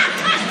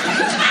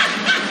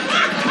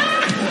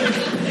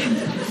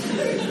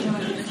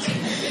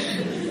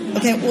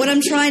 Okay, what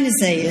I'm trying to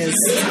say is...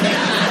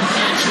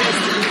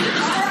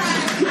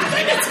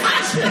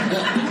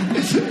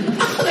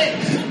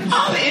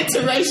 all the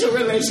interracial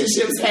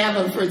relationships have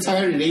a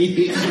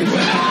fraternity.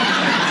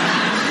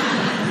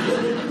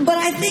 But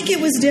I think it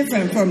was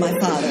different for my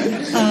father.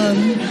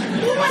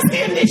 What's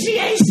the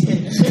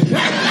initiation?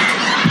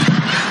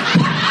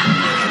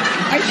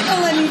 Are you going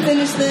to let me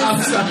finish this?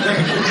 I'm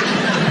sorry.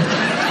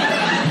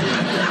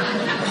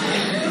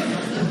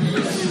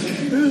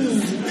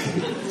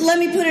 Let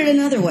me put it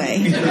another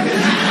way.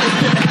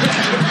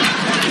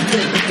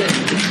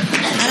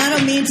 And I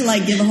don't mean to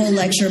give a whole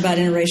lecture about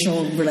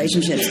interracial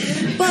relationships,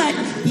 but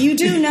you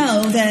do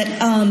know that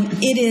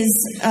it is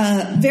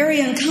very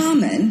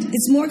uncommon.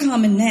 It's more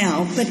common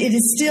now, but it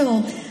is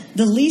still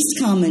the least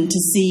common to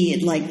see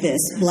it like this: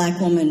 black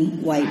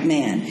woman, white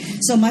man.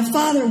 So my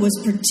father was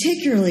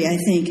particularly, I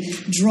think,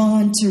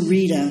 drawn to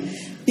Rita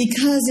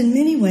because in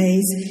many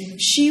ways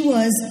she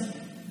was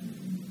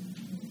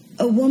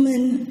a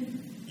woman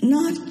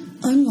not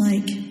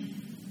unlike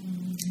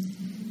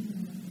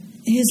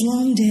his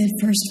long-dead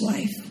first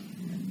wife,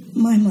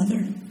 my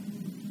mother.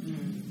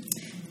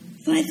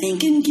 And I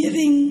think in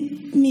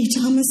giving me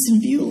Thomas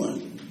and Beulah,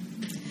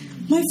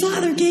 my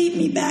father gave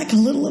me back a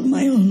little of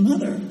my own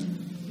mother.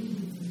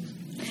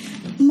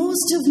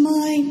 Most of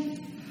my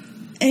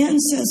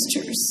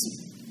ancestors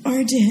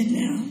are dead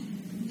now.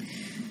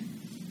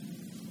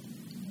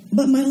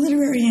 But my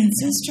literary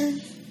ancestor,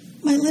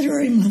 my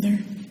literary mother,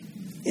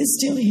 is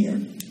still here.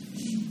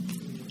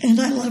 And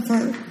I love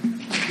her.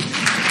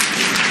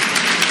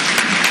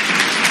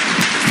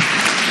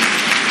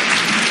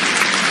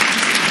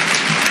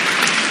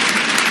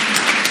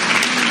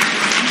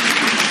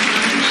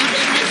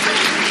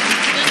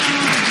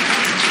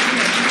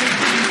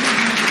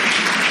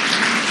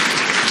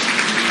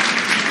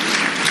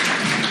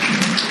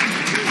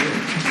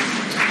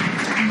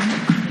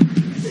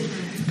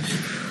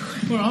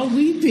 all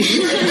weeping.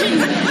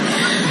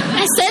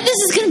 I said this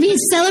is going to be a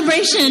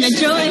celebration, a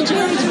joy.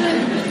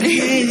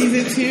 Hey,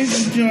 these are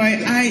tears of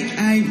joy.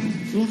 I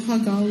will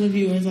hug all of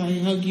you as I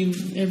hug you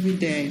every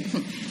day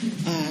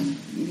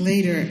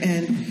later.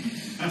 And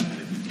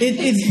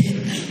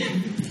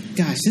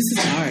gosh, this is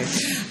hard.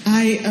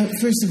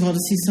 First of all, to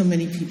see so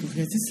many people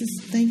here,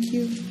 thank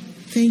you,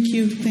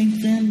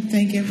 thank them,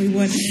 thank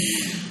everyone.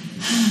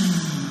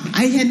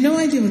 I had no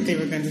idea what they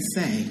were going to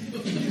say,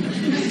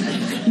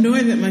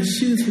 nor that my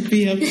shoes would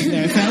be up to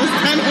there. That was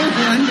kind of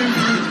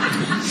wonderful.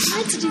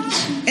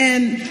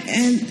 And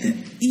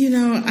you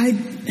know, I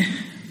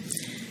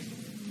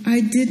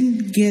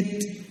didn't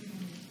get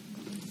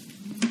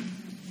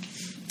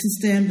to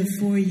stand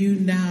before you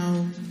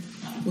now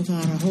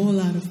without a whole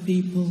lot of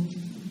people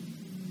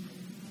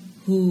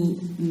who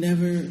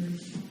never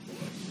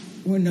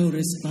were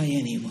noticed by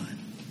anyone.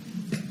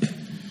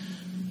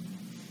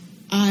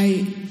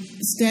 I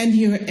stand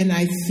here and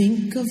I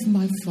think of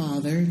my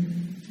father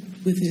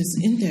with his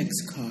index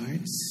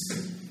cards,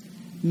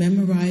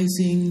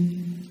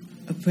 memorizing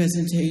a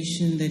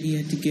presentation that he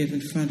had to give in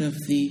front of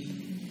the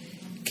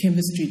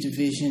chemistry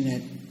division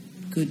at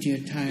Goodyear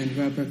Tire and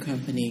Rubber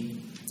Company.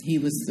 He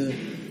was the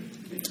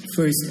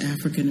first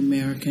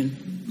African-American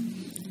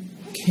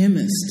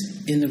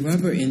chemist in the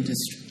rubber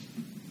industry.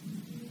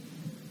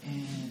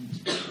 And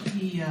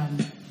he,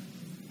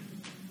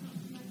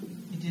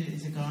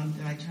 is it gone?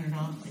 Did I turn it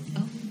off?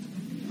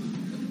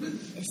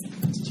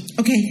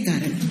 Okay,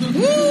 got it.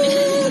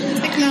 Woo!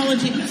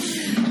 Technology.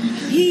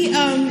 He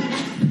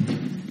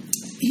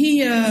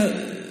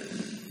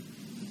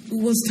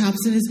was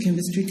tops in his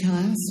chemistry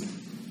class.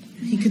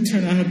 He could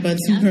turn on a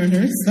Bunsen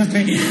burner.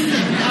 Sorry.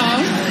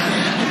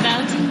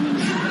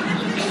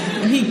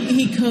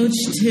 He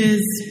coached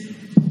his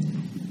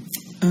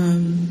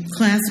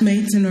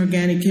classmates in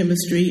organic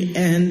chemistry,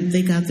 and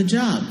they got the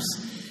jobs.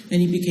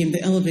 And he became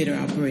the elevator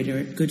operator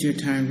at Goodyear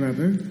Tire and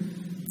Rubber,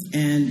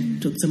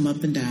 and took them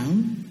up and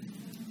down.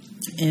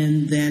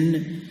 And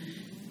then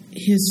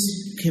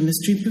his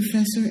chemistry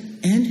professor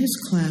and his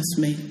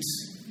classmates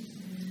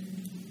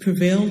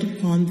prevailed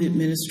upon the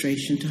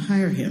administration to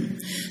hire him.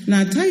 Now,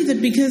 I tell you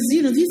that because,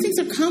 you know, these things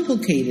are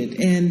complicated,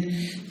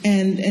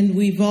 and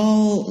we've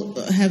all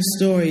have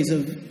stories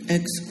of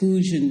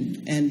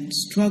exclusion and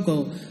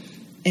struggle,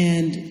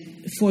 and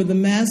for the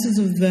masses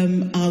of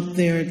them out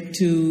there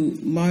to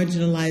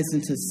marginalize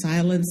and to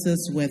silence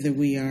us, whether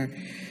we are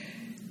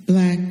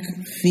black,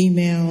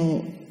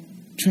 female,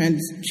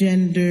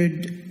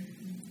 transgendered,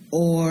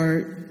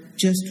 or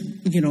just,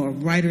 you know,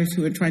 writers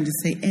who are trying to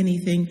say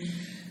anything,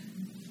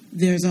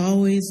 there's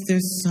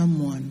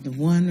someone, the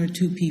one or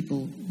two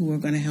people who are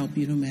going to help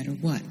you no matter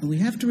what. And we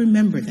have to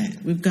remember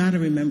that. We've got to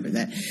remember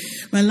that.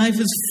 My life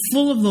is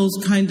full of those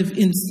kind of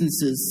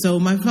instances. So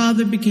my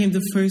father became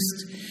the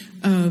first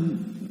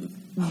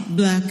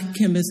black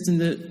chemist in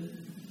the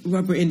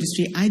rubber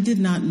industry. I did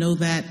not know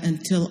that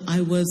until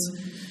I was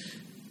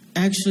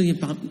actually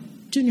about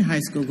junior high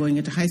school, going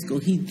into high school.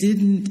 He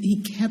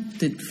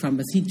kept it from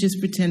us. He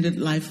just pretended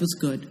life was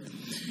good.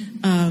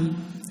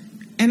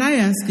 And I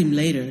asked him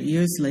later,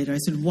 years later, I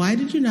said, why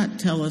did you not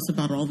tell us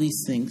about all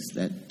these things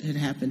that had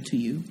happened to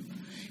you?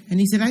 And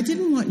he said, I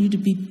didn't want you to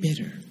be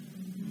bitter.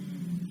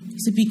 He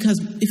said, because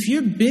if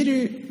you're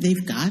bitter,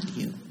 they've got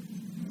you.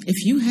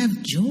 If you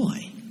have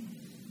joy,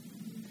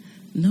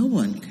 no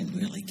one can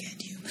really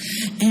get you.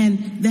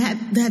 And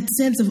that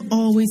sense of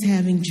always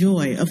having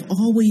joy, of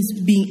always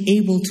being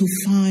able to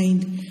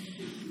find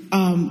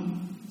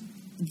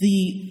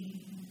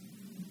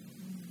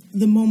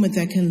the moment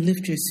that can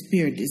lift your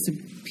spirit is a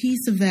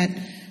piece of that,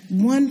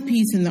 one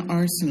piece in the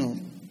arsenal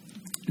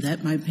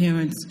that my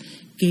parents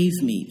gave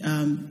me.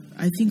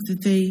 I think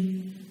that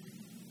they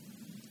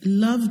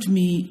loved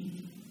me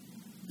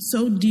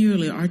so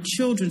dearly, our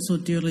children so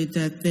dearly,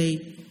 that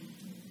they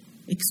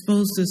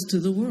exposed us to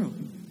the world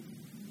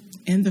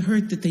and the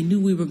hurt that they knew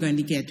we were going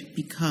to get,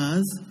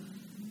 because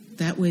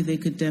that way they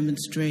could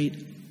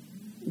demonstrate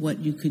what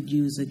you could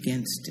use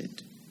against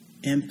it.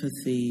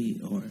 Empathy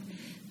or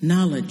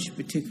knowledge,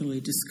 particularly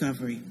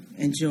discovery,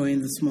 and joy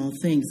in the small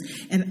things.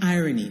 And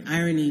irony,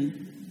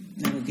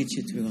 that'll get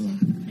you through a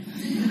lot.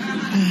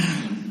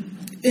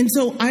 And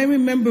so I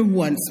remember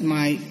once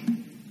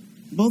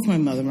both my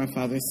mother and my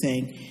father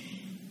saying,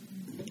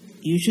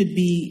 you should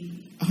be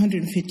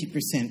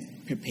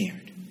 150% prepared.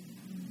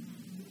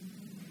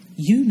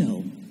 You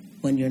know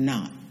when you're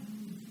not.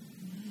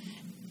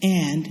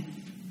 And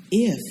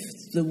if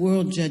the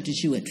world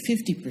judges you at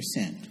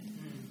 50%,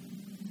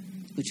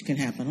 which can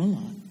happen a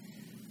lot,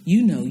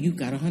 you know you've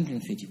got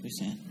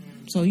 150%.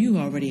 So you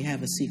already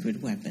have a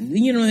secret weapon.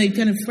 You know, they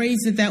kind of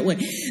phrase it that way.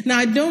 Now,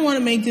 I don't want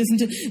to make this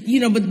into, you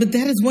know, but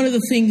that is one of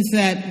the things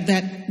that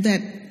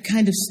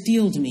kind of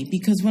steeled me.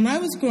 Because when I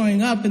was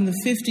growing up in the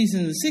 50s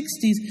and the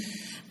 60s,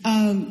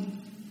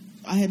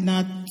 I had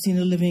not seen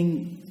a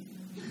living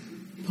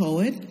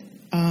poet.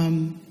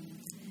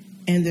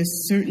 And there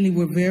certainly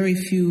were very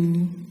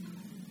few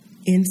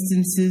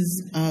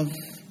instances of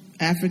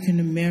African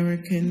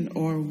American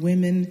or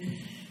women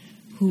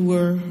who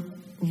were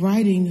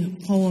writing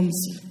poems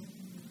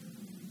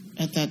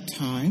at that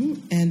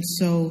time, and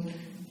so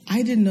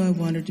I didn't know I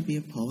wanted to be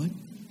a poet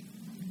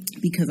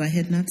because I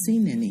had not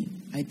seen any.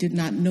 I did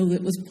not know that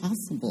it was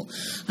possible.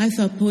 I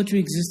thought poetry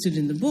existed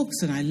in the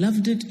books, and I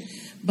loved it,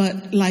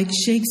 but like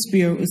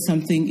Shakespeare, it was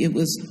something, it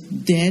was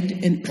dead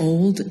and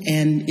old,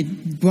 and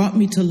it brought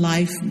me to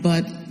life,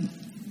 but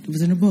it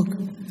was in a book.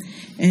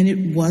 And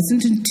it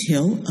wasn't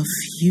until a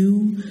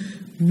few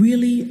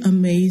really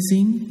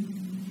amazing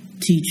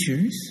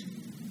teachers,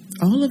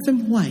 all of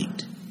them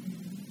white,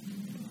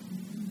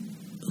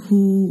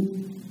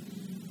 who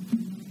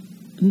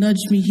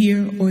nudged me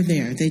here or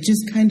there. They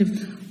just kind of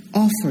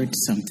offered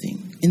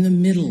something in the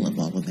middle of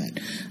all of that.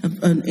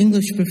 An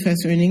English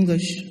professor in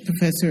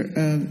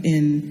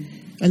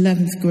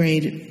 11th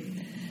grade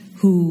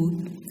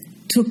who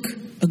took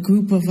a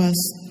group of us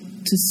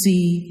to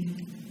see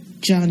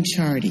John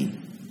Chardy,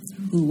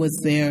 who was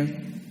there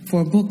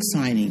for a book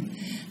signing.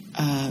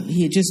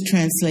 He had just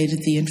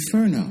translated the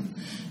Inferno,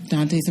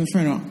 Dante's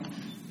Inferno.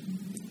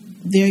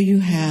 There you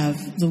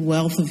have the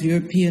wealth of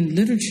European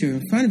literature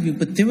in front of you,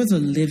 but there was a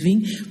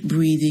living,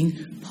 breathing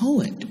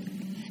poet.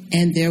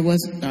 And there was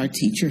our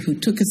teacher who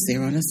took us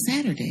there on a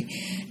Saturday.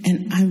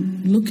 And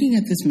I'm looking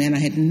at this man. I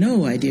had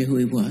no idea who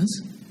he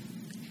was,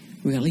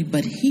 really,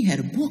 but he had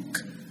a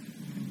book.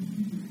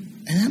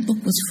 And that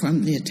book was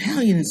from the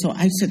Italian. And so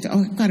I said,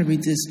 I've got to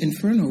read this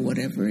Inferno,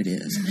 whatever it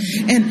is.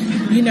 And,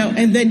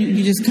 and then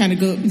you just kind of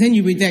go, then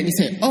you read that and you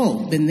say,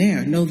 oh, been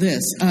there, know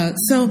this.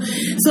 So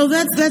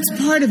that's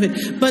part of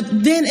it. But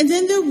then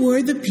there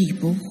were the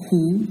people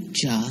who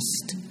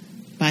just,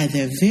 by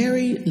their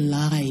very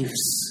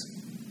lives,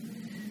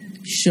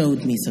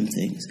 showed me some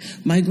things.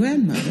 My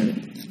grandmother,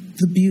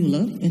 the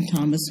Beulah, and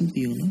Thomas and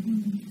Beulah,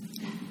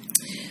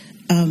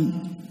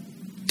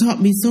 taught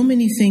me so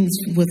many things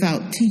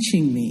without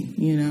teaching me,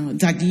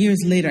 Like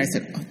years later, I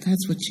said, oh,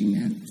 that's what she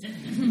meant.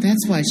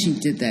 That's why she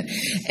did that.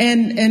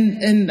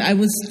 And I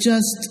was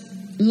just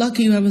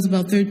lucky. I was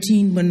about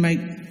 14 when my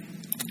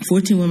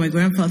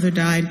grandfather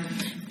died,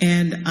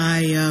 and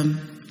I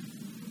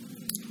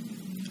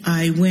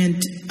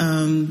went.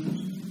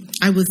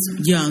 I was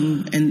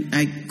young and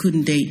I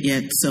couldn't date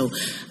yet, so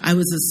I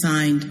was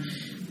assigned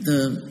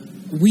the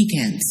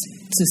weekends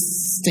to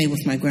stay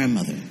with my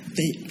grandmother.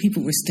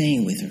 People were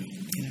staying with her,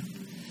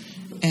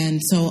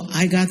 And so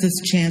I got this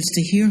chance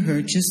to hear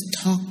her just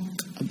talk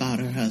about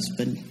her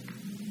husband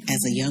as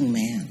a young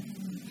man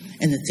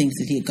and the things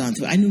that he had gone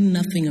through. I knew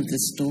nothing of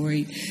this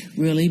story,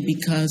 really,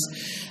 because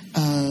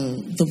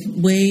the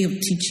way of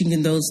teaching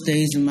in those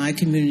days in my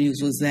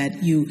communities was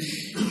that you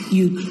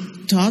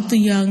taught the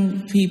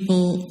young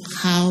people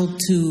how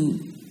to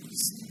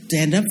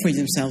stand up for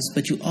themselves,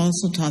 but you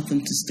also taught them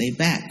to stay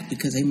back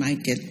because they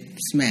might get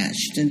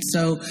smashed. And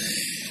so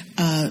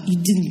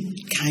you didn't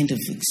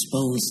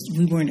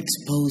we weren't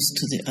exposed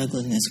to the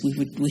ugliness.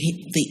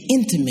 They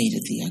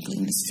intimated the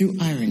ugliness through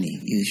irony,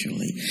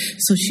 usually.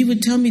 So she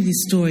would tell me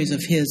these stories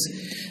of his,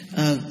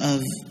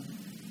 of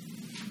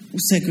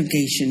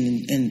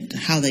segregation and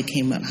how he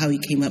came up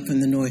from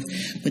the North.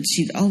 But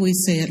she'd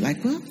always say it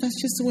like, well, that's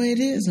just the way it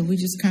is, and we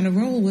just kind of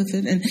roll with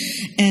it.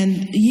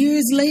 And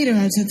years later,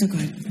 I said to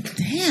her,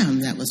 damn,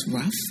 that was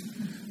rough,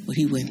 what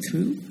he went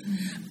through.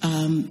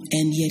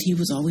 And yet he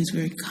was always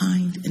very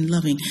kind and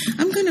loving.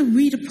 I'm going to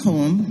read a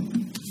poem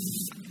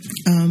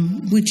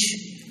which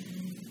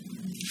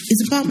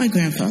is about my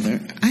grandfather.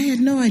 I had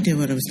no idea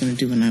what I was going to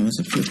do when I was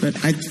up here, but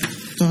I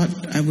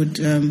thought I would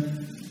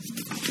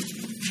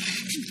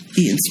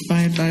be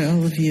inspired by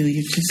all of you.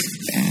 You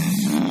just,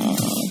 oh,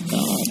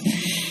 God.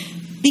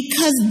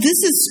 Because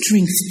this is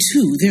strength,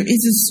 too. There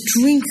is a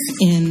strength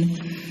in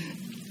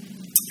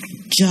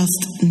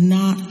just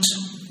not...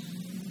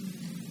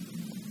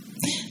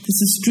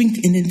 There's a strength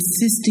in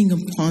insisting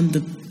upon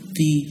the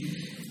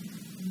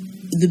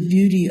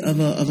beauty of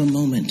a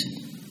moment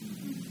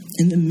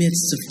in the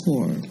midst of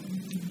horror.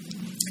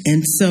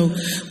 And so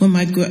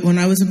when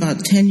I was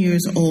about 10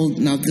 years old,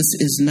 now this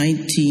is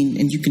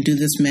and you can do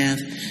this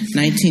math,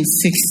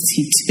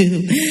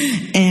 1962,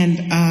 and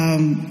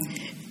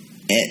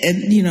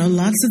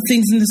lots of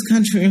things in this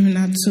country were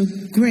not so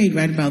great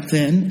right about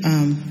then.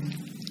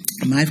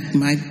 My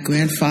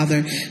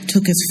grandfather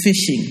took us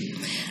fishing.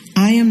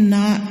 I am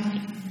not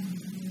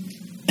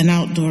an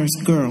outdoors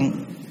girl.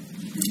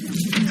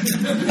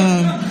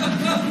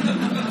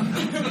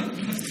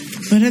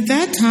 But at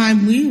that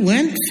time, we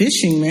went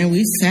fishing, man.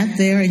 We sat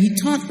there, and he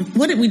taught...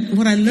 What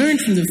I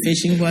learned from the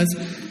fishing was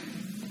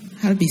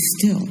how to be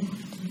still.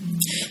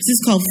 This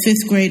is called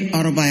 5th grade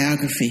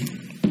autobiography.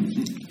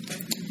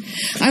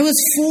 I was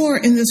 4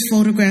 in this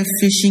photograph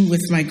fishing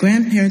with my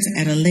grandparents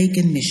at a lake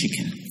in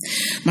Michigan.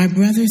 My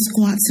brother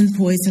squats in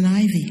poison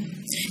ivy.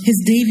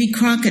 His Davy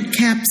Crockett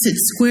cap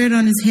sits squared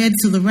on his head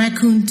so the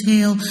raccoon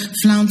tail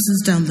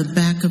flounces down the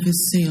back of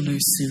his sailor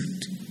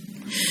suit.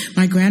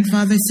 My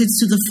grandfather sits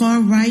to the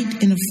far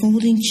right in a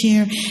folding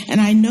chair,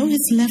 and I know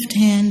his left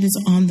hand is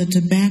on the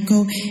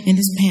tobacco in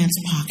his pants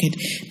pocket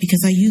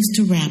because I used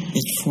to wrap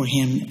it for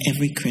him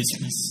every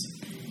Christmas.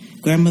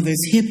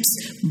 Grandmother's hips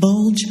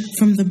bulge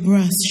from the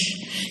brush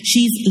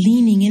She's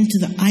leaning into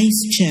the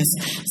ice chest,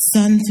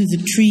 sun through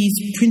the trees,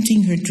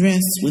 printing her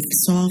dress with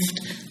soft,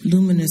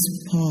 luminous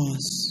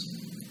paws.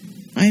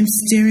 I am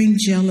staring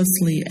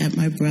jealously at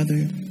my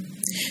brother.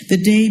 The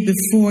day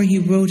before he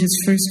rode his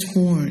first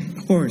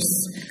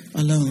horse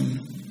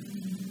alone.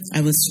 I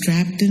was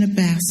strapped in a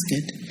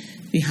basket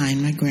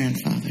behind my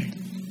grandfather.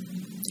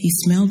 He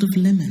smelled of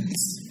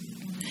lemons.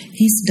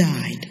 He's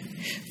died,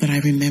 but I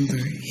remember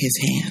his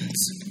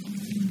hands.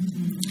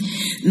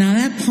 Now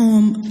that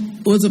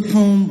poem was a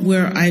poem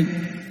where I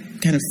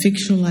kind of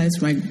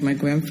fictionalized my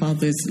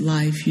grandfather's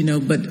life,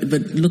 but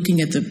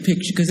looking at the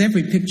picture, because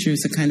every picture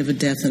is a kind of a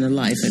death and a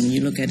life. I mean,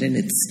 you look at it,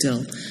 it's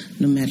still,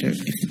 no matter if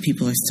the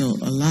people are still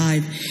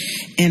alive.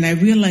 And I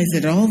realized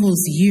that all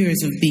those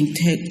years of being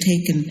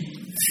taken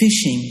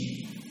fishing,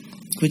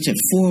 which at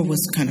 4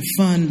 was kind of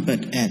fun,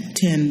 but at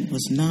 10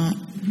 was not,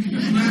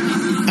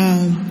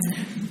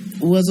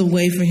 was a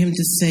way for him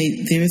to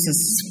say, there's a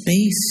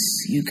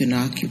space you can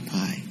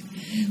occupy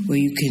where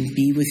you can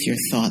be with your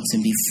thoughts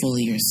and be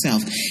fully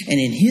yourself. And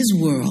in his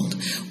world,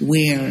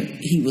 where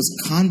he was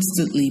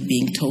constantly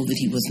being told that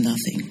he was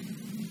nothing,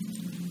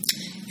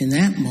 in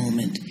that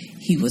moment,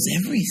 he was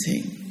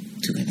everything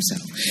to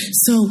himself.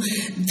 So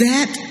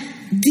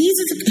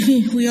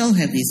we all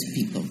have these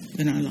people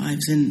in our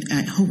lives, and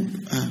I hope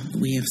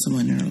we have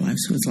someone in our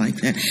lives who is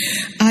like that.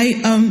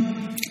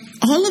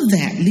 All of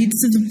that leads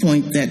to the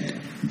point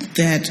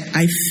that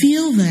I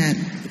feel that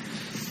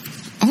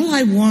all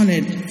I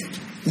wanted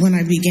when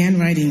I began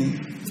writing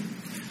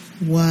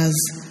was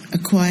a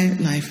quiet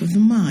life of the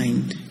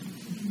mind.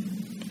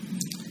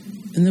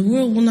 And the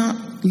world will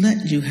not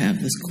let you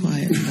have this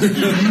quiet life of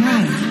the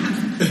mind.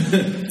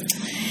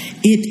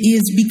 It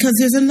is because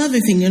there's another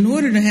thing. In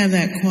order to have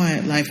that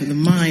quiet life of the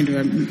mind,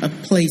 or a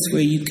place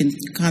where you can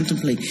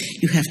contemplate,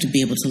 you have to be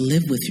able to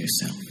live with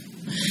yourself.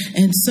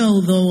 And so,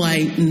 though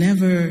I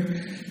never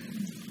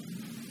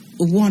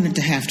wanted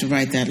to have to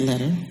write that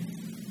letter,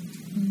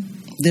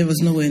 there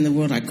was no way in the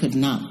world I could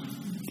not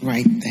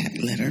write that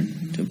letter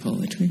to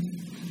poetry.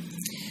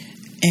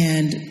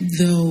 And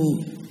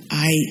though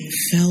I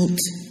felt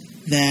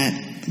that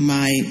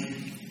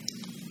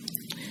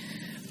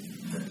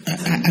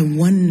I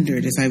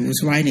wondered as I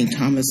was writing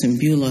Thomas and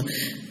Beulah,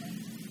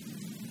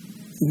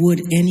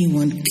 would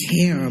anyone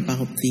care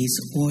about these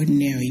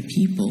ordinary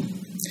people?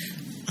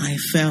 I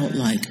felt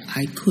like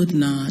I could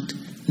not,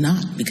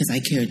 because I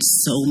cared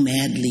so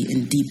madly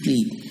and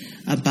deeply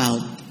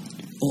about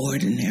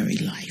ordinary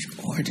life,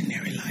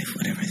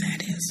 whatever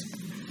that is.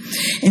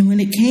 And when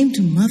it came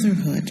to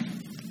motherhood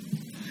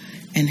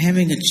and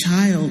having a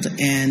child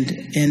and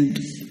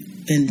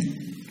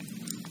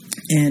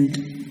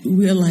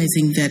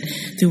realizing that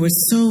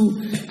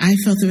I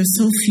felt there were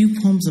so few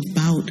poems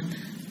about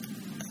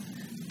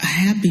a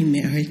happy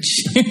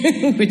marriage,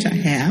 which I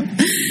have,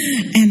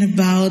 and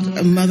about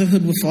a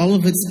motherhood with all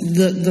of its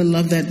the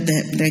love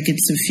that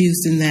gets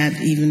suffused in that,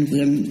 even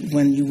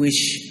when you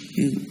wish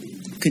you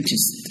could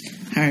just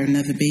hire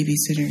another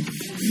babysitter.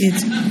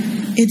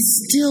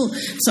 It's still,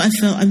 so I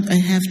felt I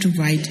have to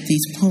write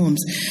these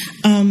poems.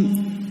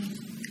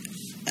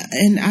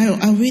 And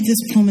I'll read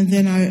this poem, and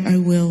then I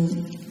will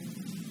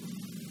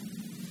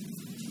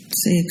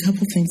say a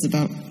couple things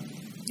about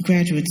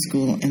graduate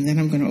school, and then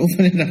I'm going to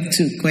open it up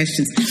to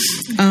questions.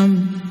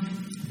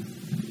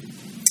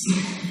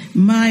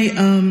 My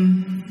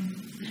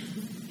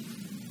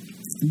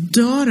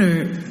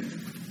daughter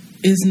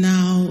is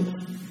now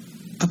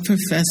a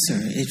professor.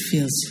 It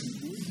feels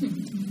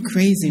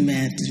crazy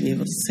mad to be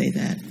able to say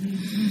that.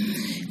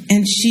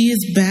 And she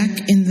is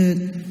back in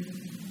the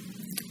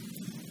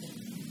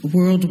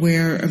world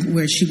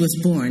where she was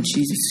born.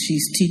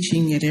 She's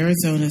teaching at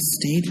Arizona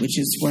State, which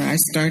is where I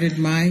started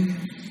my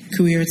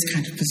career. It's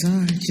kind of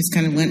bizarre. It just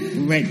kind of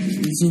went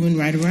zooming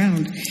right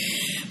around.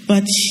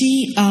 But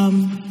she,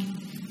 I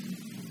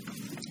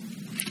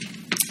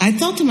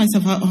thought to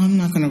myself, I'm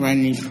not going to write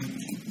any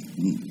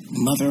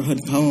motherhood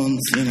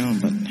poems, but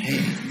hey,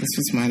 this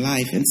was my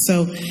life. And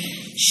so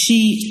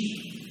she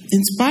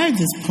inspired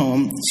this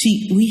poem. I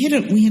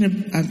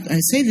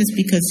say this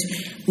because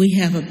we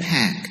have a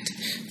pact.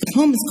 The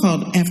poem is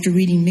called After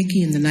Reading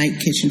Mickey in the Night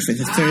Kitchen for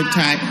the third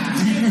time.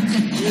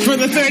 For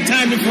the third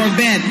time before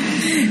bed.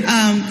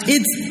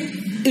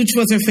 Which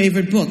was her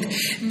favorite book.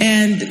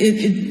 And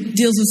it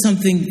deals with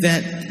something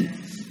that,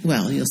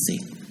 well, you'll see.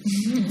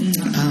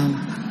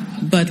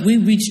 But we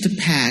reached a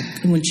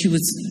pact. When she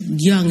was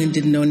young and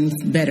didn't know any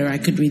better, I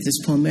could read this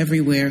poem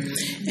everywhere.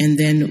 And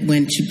then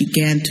when she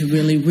began to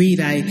really read,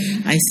 I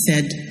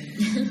said,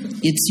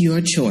 it's your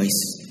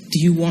choice. Do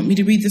you want me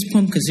to read this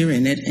poem? Because you're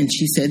in it. And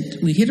she said,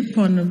 we hit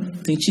upon a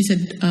thing. She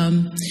said,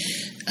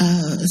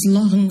 as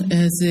long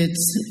as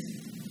it's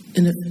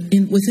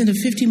within a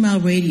 50-mile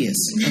radius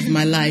of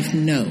my life,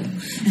 no.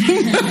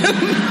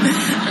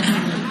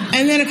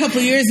 And then a couple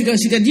of years ago,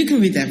 she said, you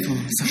can read that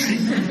poem. Sorry.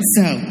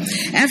 So,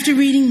 after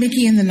reading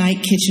Mickey in the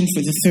Night Kitchen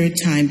for the third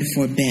time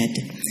before bed,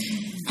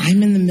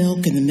 I'm in the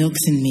milk and the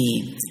milk's in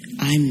me.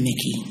 I'm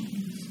Mickey.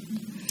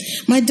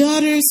 My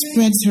daughter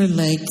spreads her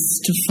legs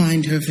to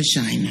find her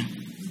vagina.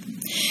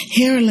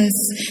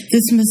 Hairless,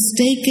 this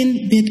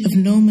mistaken bit of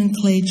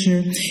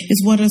nomenclature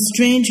is what a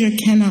stranger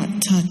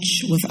cannot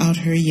touch without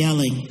her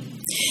yelling.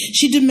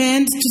 She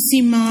demands to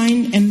see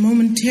mine, and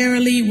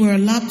momentarily we're a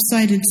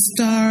lopsided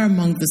star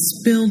among the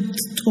spilled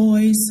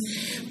toys,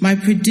 my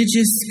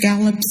prodigious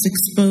scallops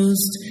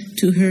exposed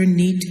to her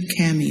neat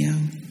cameo.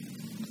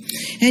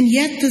 And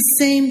yet the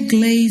same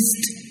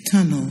glazed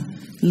tunnel,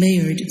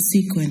 layered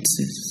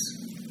sequences.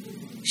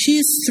 She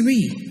is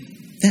 3.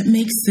 That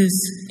makes this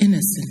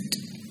innocent.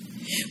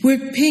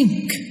 We're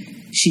pink,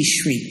 she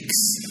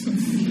shrieks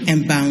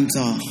and bounds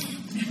off.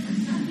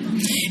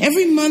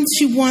 Every month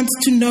she wants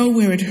to know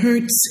where it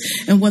hurts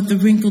and what the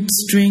wrinkled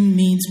string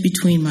means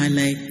between my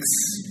legs.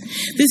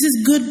 This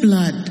is good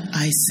blood,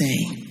 I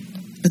say,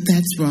 but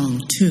that's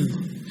wrong too.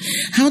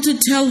 How to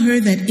tell her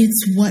that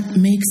it's what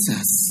makes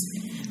us,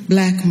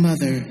 black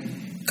mother,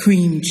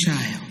 cream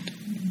child,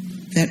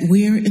 that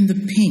we're in the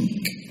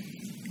pink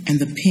and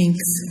the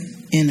pink's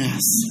in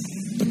us.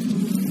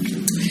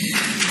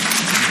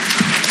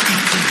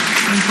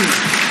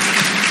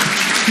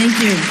 Thank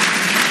you.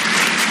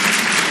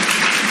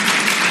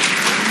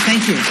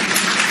 Thank you.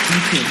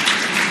 Thank you.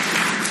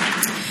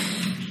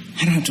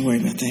 I don't have to worry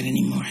about that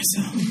anymore,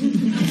 so.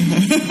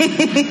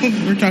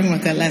 We were talking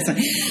about that last time.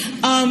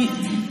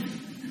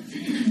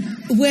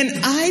 When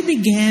I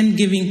began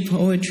giving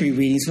poetry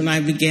readings, when I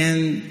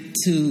began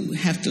to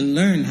have to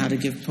learn how to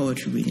give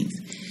poetry readings,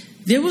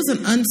 there was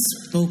an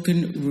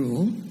unspoken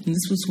rule, and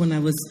this was when I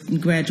was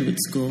in graduate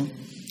school,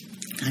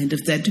 kind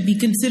of, that to be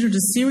considered a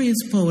serious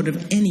poet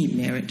of any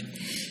merit,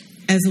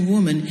 as a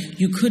woman,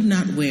 you could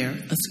not wear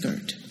a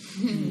skirt.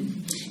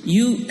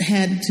 You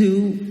had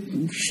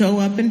to show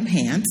up in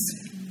pants,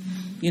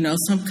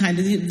 some kind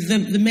of,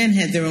 the men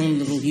had their own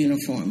little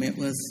uniform. It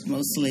was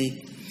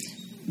mostly,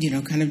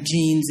 kind of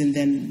jeans, and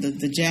then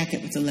the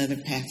jacket with the leather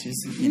patches,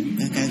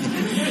 that kind of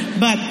thing.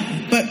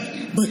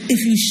 But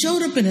if you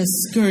showed up in a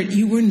skirt,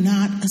 you were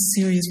not a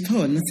serious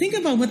poet. Now think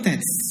about what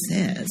that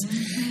says.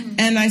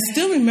 And I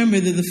still remember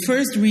that the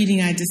first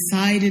reading I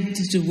decided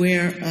to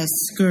wear a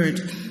skirt,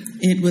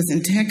 it was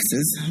in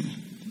Texas.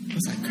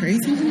 Was I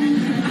crazy?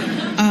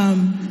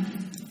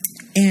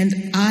 And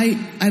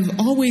I've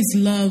always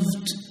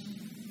loved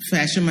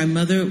fashion. My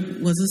mother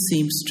was a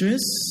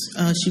seamstress.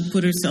 She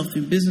put herself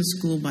through business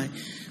school by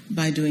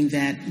doing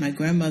that. My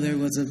grandmother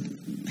was a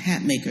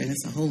hat maker.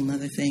 That's a whole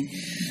other thing.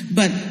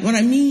 But what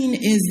I mean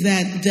is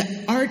that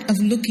the art of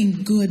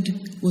looking good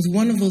was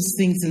one of those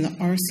things in the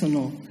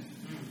arsenal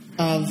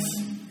of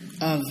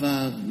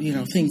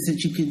things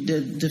that you could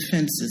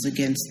defenses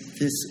against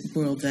this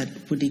world that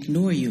would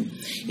ignore you.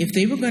 If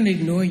they were going to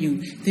ignore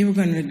you, they were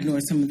going to ignore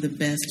some of the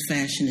best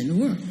fashion in the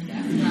world.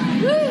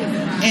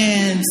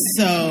 And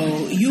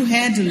so you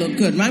had to look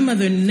good. My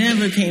mother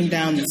never came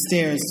down the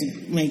stairs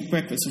to make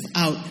breakfast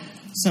without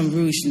some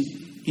rouge and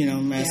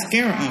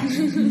mascara on.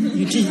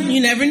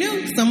 You never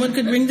knew. Someone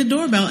could ring the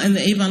doorbell, and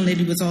the Avon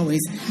lady was always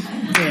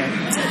there.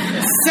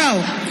 So,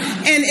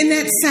 and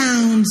that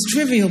sounds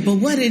trivial, but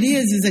what it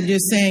is that you're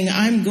saying,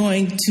 I'm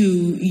going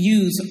to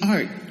use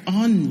art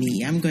on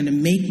me. I'm going to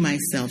make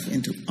myself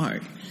into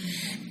art.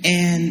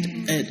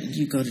 And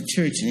you go to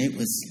church, and it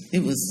was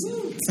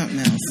something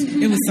else.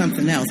 It was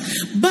something else.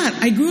 But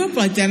I grew up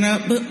like that,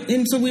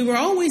 and so we were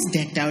always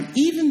decked out,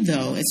 even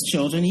though, as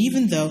children,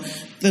 even though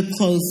the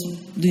clothes,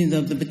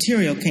 the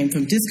material came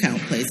from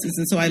discount places.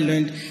 And so I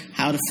learned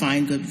how to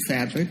find good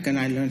fabric, and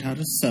I learned how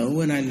to sew,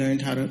 and I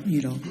learned how to,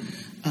 do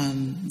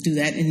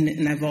that,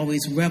 and I've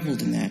always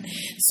reveled in that.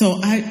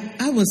 So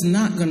I was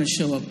not going to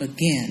show up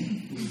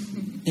again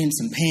in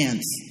some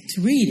pants to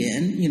read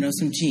in,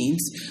 some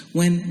jeans,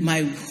 when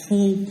my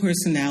whole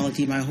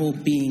personality, my whole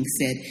being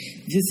said,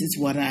 this is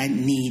what I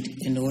need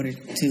in order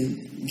to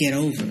get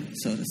over,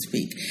 so to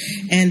speak.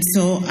 And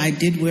so I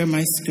did wear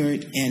my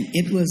skirt, and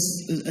it was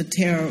a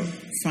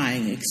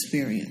terrifying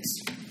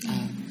experience.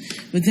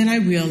 But then I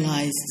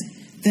realized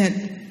that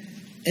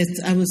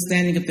I was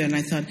standing up there, and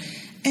I thought,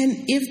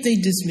 and if they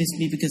dismiss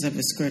me because I have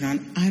a skirt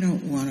on, I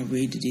don't want to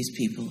read to these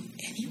people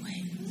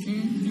anyway.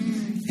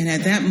 Mm-hmm. And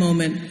at that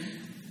moment,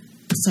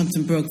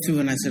 something broke through,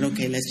 and I said,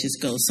 okay, let's just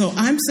go. So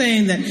I'm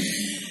saying that,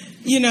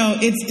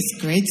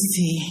 it's great to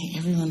see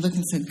everyone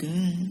looking so good.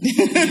 and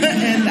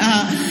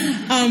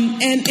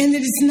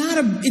it's not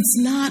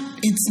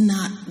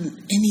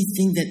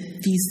anything that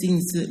these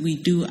things that we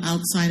do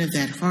outside of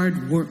that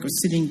hard work of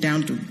sitting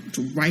down to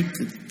write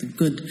the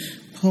good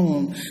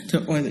poem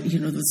or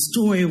the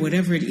story or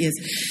whatever it is,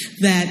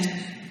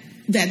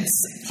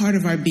 that's part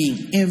of our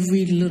being.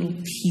 Every little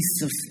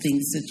piece of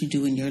things that you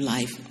do in your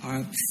life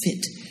are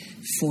fit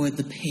for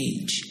the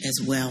page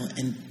as well,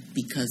 and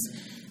because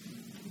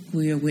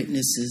we are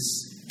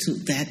witnesses to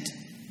that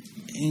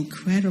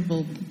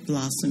incredible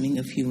blossoming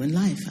of human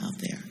life out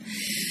there.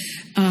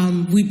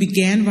 We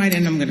began right,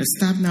 and I'm going to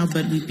stop now,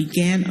 but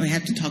I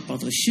have to talk about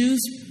those shoes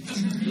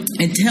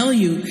and tell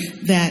you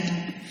that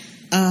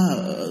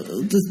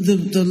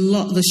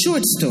the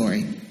short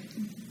story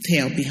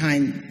tale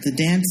behind the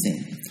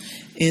dancing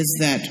is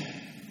that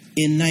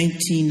in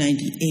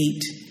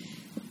 1998,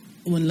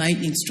 when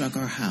lightning struck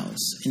our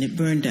house and it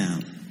burned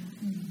down.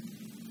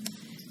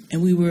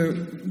 And we were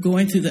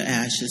going through the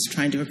ashes,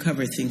 trying to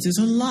recover things. There's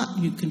a lot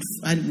you can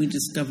find. We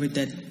discovered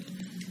that,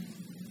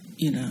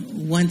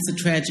 once a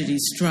tragedy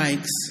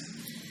strikes,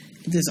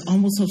 there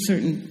was a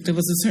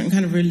certain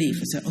kind of relief.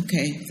 I said,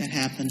 okay, that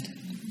happened.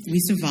 We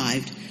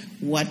survived.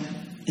 What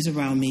is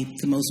around me?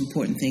 The most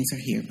important things are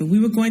here. But we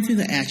were going through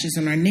the ashes,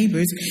 and our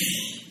neighbors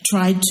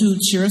tried to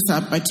cheer us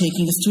up by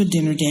taking us to a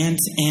dinner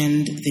dance,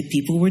 and the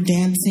people were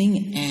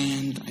dancing,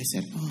 and I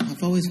said,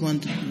 I've always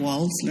wanted to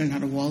waltz, learn how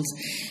to waltz.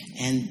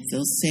 And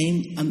those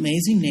same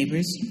amazing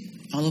neighbors,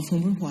 all of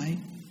whom were white,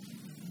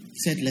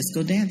 said, let's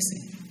go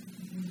dancing.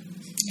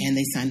 And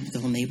they signed up the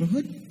whole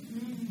neighborhood.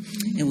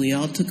 And we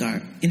all took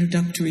our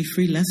introductory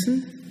free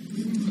lesson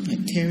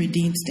at Terry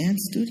Dean's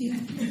dance studio.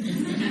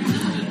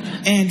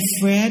 And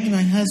Fred,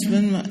 my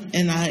husband,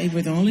 and I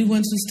were the only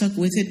ones who stuck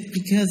with it,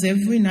 because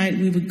every night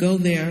we would go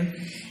there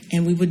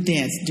and we would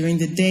dance. During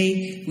the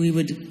day, we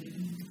would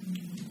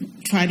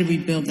try to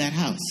rebuild that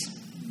house.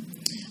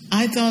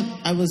 I thought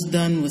I was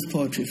done with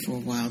poetry for a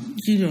while.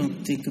 You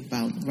don't think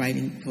about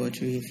writing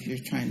poetry if you're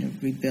trying to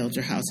rebuild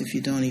your house, if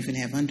you don't even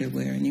have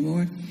underwear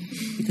anymore,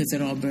 because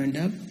it all burned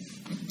up.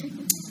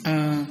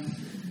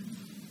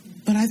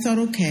 But I thought,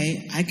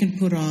 okay, I can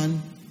put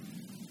on,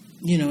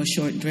 a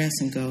short dress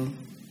and go,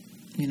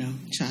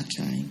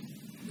 cha-chaing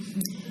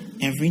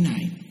every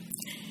night.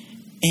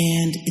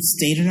 And it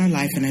stayed in our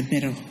life, and I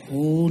met a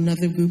whole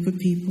nother group of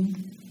people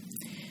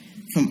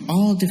from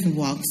all different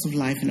walks of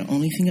life, and the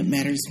only thing that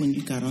matters is when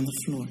you got on the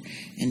floor.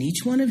 And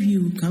each one of you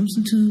who comes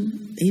into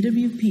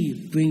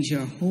AWP brings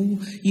your whole,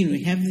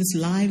 you have this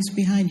lives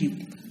behind you,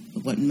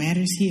 but what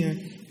matters here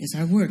is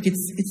our work.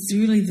 It's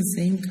really the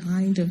same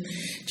kind of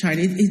chart.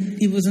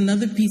 It was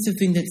another piece of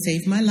thing that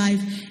saved my life,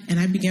 and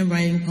I began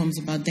writing poems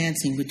about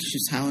dancing, which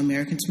is how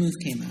American Smooth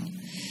came out.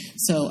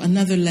 So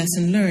another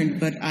lesson learned,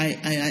 but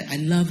I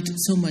loved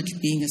so much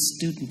being a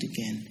student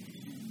again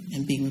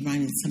and being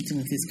reminded that something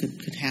like this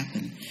could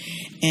happen.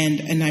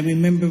 And I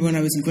remember when I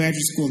was in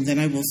graduate school, and then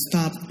I will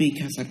stop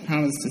because I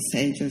promised to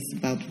say just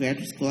about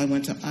graduate school. I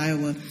went to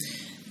Iowa.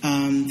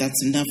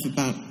 That's enough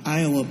about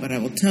Iowa, but I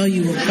will tell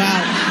you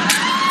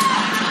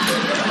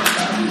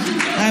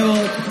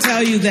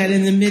that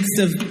in the midst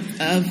of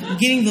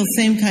getting those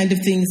same kind of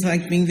things,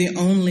 like being the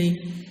only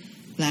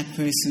black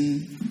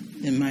person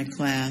in my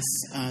class,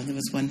 there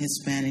was one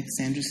Hispanic,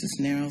 Sandra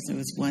Cisneros. There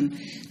was one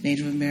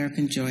Native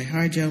American, Joy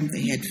Harjo.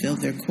 They had filled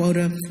their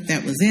quota.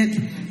 That was it.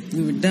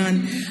 We were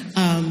done.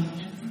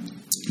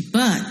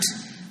 But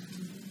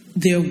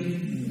there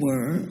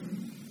were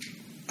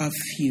a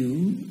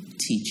few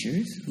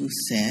teachers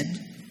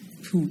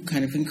who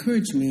kind of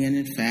encouraged me. And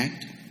in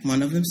fact,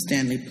 one of them,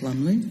 Stanley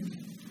Plumley,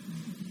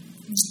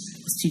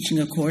 was teaching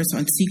a course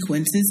on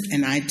sequences,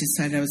 and I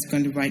decided I was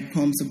going to write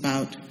poems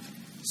about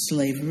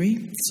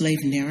slavery,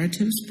 slave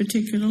narratives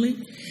particularly.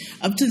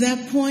 Up to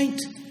that point,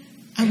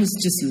 I was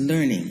just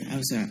learning.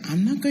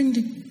 I'm not going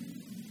to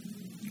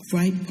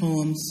write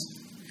poems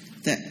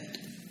that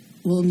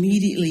will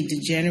immediately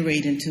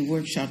degenerate into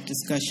workshop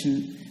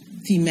discussion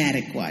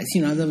thematic-wise.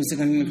 Those are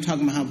going to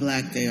talk about how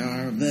black they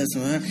are, or this,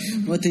 or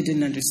what they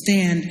didn't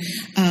understand.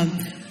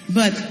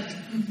 But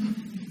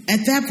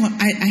at that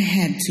point, I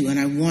had to, and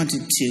I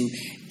wanted to.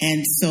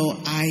 And so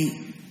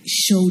I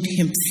showed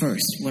him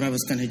first what I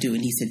was going to do.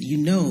 And he said, you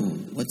know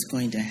what's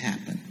going to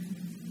happen.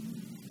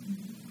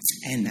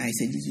 And I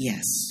said,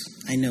 yes,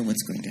 I know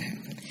what's going to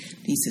happen.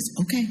 And he says,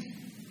 okay,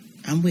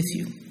 I'm with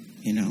you,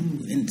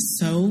 And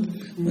so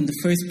when the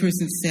first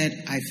person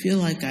said, I feel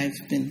like I've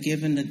been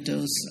given a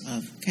dose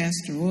of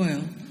castor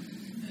oil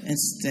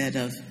instead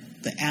of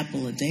the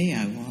apple a day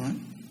I want,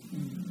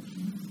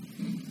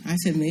 I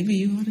said, maybe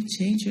you ought to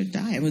change your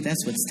diet. Well,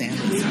 that's what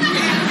Stanley said.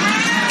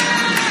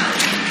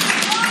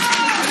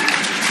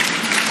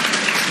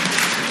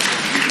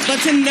 But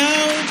to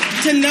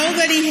know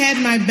that he had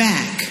my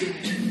back,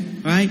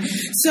 right?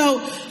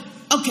 So,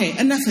 okay,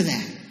 enough of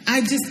that.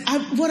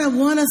 What I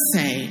want to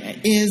say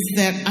is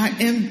that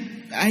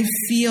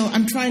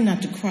I'm trying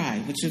not to cry,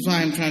 which is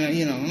why I'm trying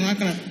to, I'm not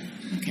going to,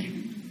 okay.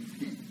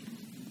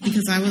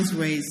 Because I was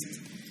raised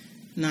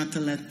not to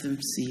let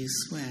them see you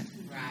sweat.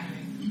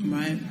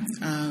 Right?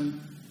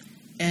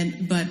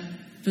 But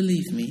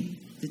believe me,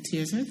 the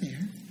tears are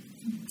there.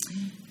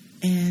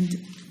 And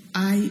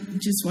I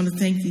just want to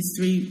thank these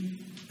three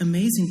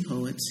amazing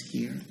poets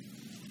here.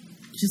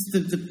 Just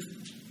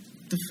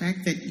the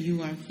fact that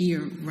you are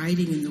here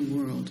writing in the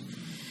world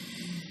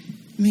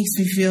makes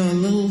me feel a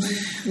little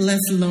less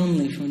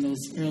lonely from those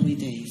early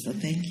days. So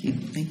thank you.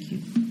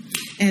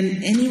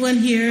 And anyone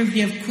here, if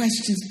you have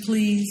questions,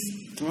 please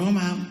throw them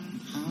out.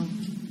 I'll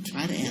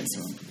try to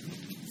answer them.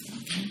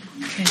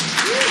 Okay.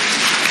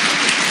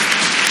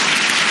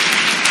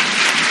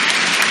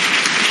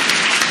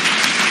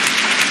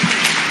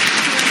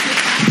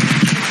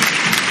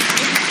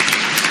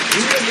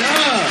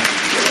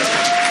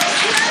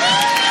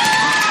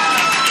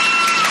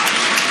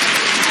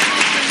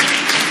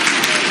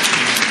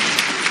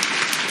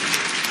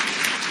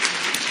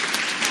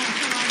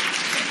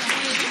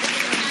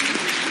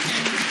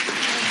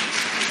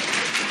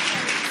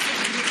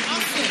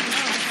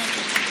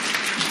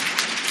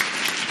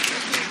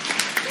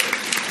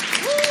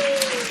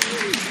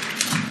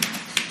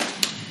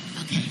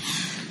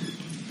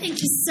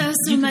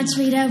 much,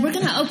 Rita. We're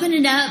going to open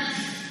it up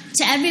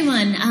to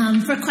everyone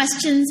for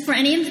questions for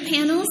any of the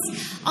panels.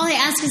 All I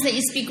ask is that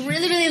you speak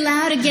really, really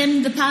loud again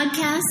in the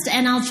podcast,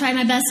 and I'll try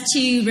my best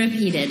to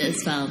repeat it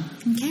as well.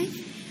 Okay?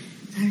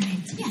 All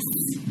right. Yes.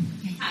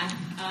 Hi.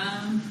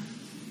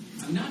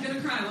 I'm not going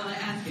to cry while I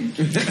ask it.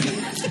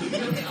 It's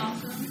really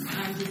awesome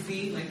to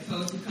see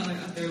poets of color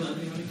up there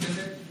loving one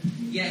another.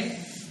 Yay.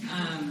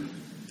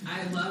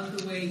 I love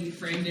the way you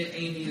framed it,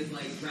 Amy, as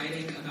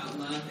writing about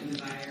love and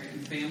desire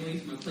and family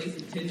from a place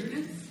of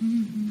tenderness.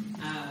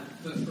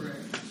 But for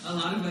a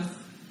lot of us,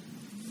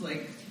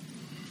 it's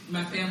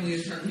my family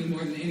has hurt me more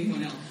than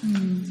anyone else,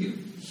 too.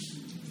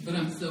 But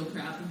I'm so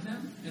proud of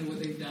them and what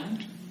they've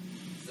done.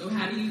 So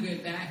how do you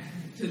get back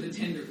to the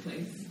tender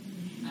place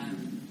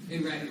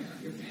in writing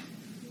about your family?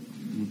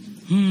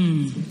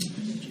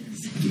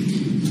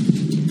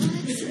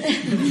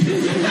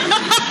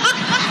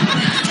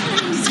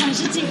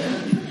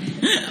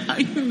 Are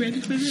you ready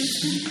for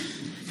this?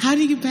 How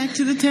do you get back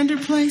to the tender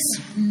place?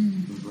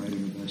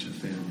 Writing about your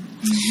family.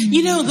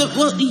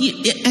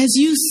 As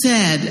you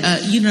said,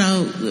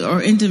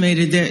 or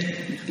intimated,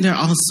 there are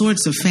all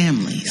sorts of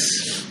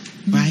families,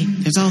 right?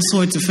 There's all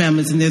sorts of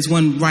families, and there's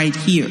one right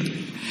here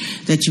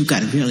that you've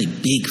got a really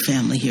big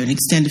family here, an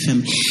extended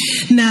family.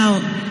 Now,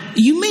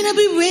 you may not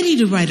be ready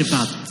to write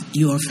about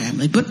your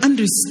family, but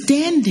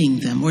understanding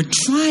them or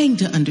trying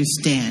to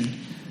understand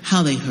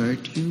how they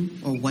hurt you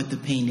or what the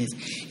pain is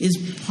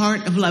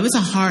part of love. It's a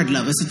hard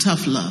love. It's a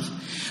tough love.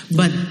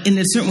 But in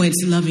a certain way,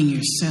 it's loving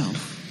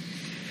yourself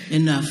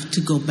enough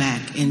to go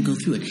back and go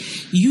through it.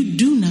 You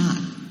do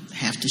not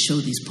have to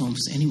show these poems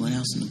to anyone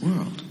else in the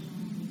world,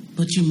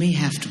 but you may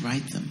have to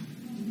write them,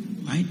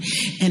 right?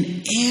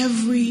 And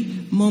every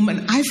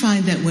moment, I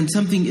find that when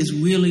something is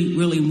really,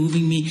 really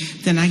moving me,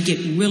 then I get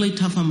really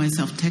tough on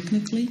myself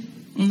technically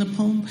in the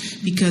poem,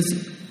 because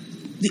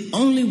the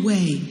only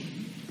way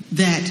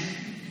that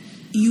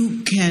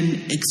you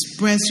can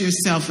express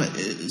yourself,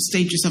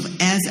 state yourself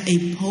as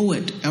a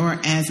poet or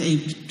as a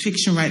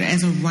fiction writer,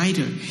 as a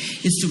writer,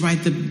 is to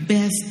write the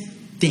best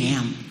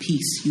damn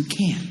piece you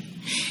can.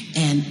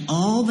 And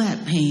all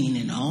that pain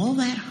and all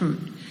that hurt,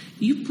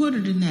 you put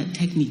it in that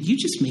technique, you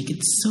just make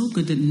it so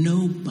good that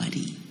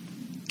nobody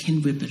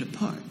can rip it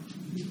apart.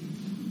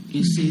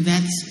 You see,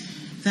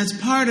 that's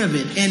part of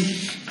it. And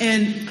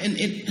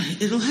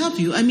it'll help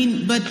you. I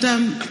mean, but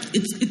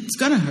it's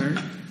gonna hurt.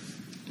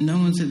 No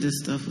one said this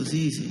stuff was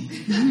easy,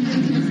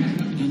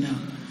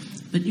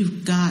 But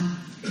you've got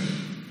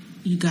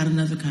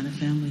another kind of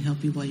family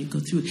help you while you go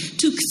through it.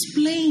 To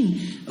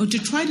explain or to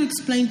try to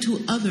explain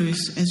to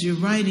others as you're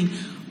writing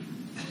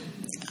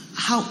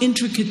how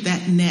intricate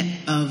that net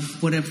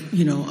of whatever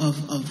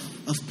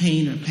of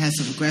pain or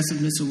passive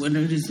aggressiveness or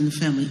whatever it is in the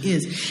family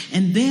is,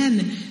 and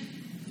then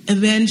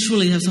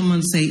eventually have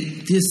someone say,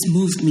 "This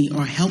moved me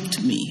or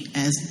helped me,"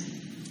 as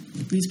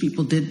these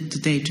people did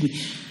today to me.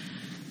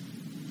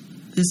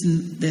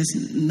 There's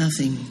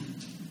nothing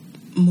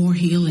more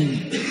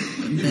healing,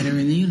 better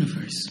in the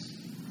universe.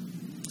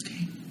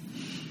 Okay.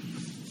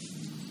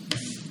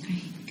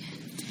 Great, good.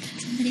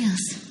 Somebody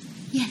else?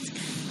 Yes.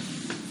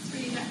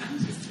 Rita, I'm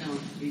just going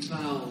to be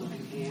bold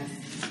and ask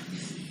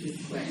this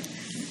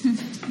question.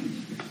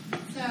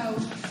 So,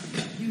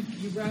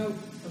 you wrote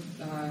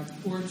a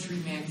poetry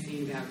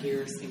magazine about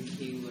Garrison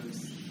Keillor's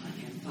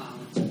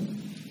anthology,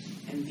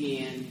 and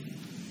then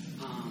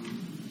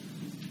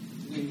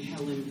when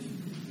Helen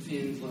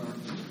Findler,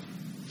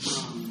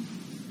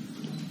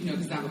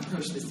 because I've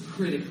approached this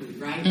critically,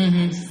 right? Mm-hmm.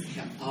 I just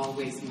have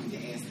always wanted to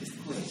ask this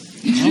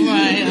question. All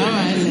right,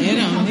 lay it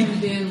on.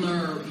 Helen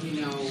Findler,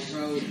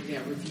 wrote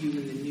that review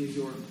in the New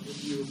York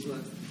Review of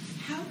Books.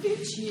 How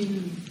did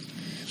you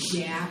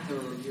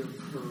gather your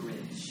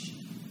courage,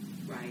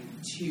 right,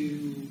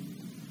 to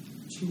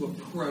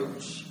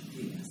approach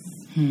this?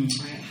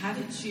 Right? How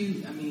did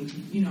you? How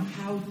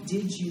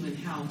did you and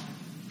how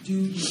do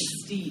you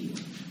still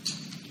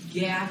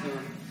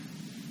gather?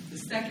 The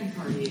second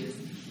part is,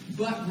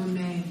 but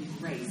remain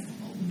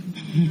graceful.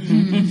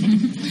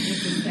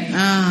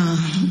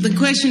 The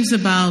questions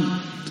about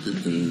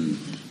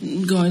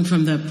going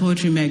from the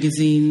Poetry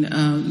Magazine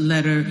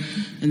letter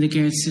in the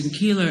Garrison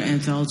Keillor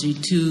anthology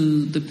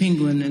to the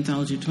Penguin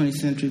anthology of 20th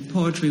Century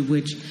Poetry,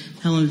 which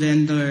Helen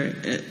Findler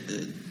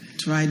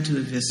tried to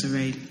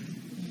eviscerate,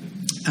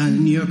 the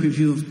New York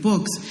Review of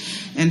Books,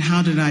 and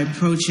how did I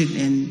approach it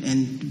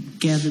and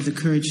gather the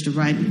courage to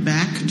write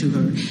back to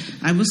her.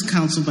 I was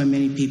counseled by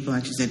many people,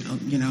 and she said,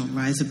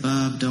 rise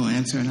above, don't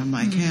answer. And I'm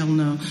like, hell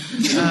no.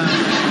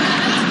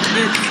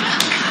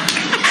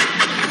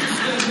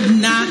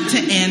 Not to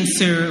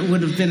answer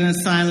would have been a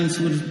silence,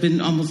 would have been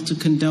almost to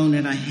condone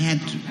it. I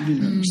had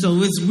to, So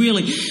it's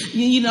really,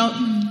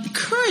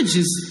 courage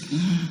is,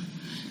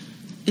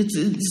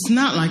 it's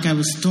not like I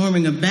was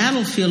storming a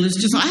battlefield.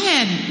 It's just, I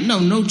had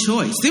no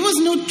choice. There was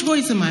no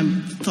choice in my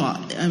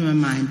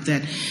mind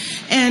that,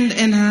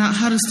 and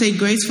how to stay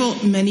graceful,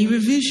 many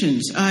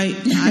revisions. I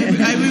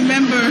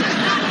remember,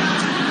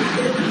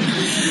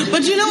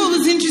 but it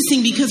was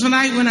interesting because when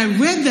I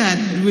read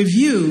that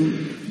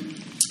review,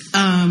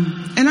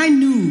 and I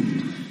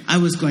I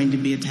was going to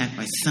be attacked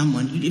by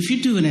someone. If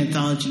you do an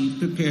anthology, you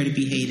prepare to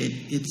be hated.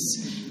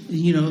 It's,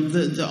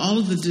 all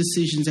of the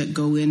decisions that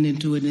go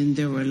into it, and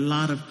there were a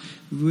lot of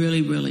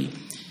really, really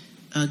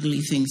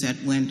ugly things that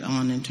went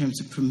on in terms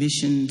of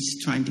permissions,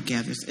 trying to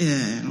gather.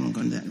 I don't want to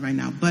go into that right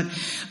now. But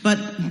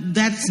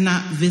that's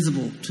not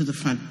visible to the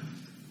front,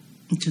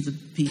 to the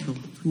people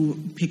who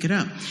pick it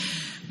up.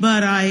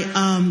 But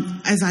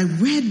as I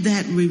read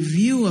that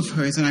review of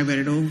hers, and I read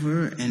it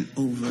over and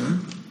over,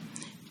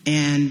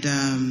 and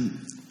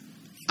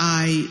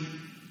I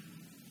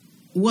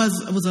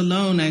was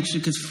alone, actually,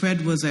 because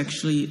Fred was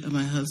actually,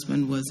 my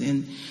husband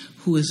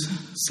who is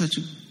such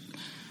a,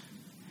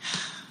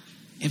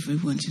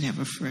 everyone should have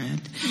a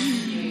Fred.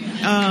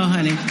 Oh,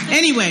 honey.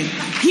 Anyway,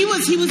 he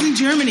was in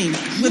Germany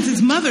with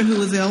his mother who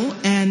was ill,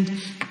 and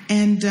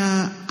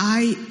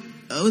I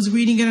was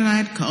reading it, and I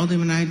had called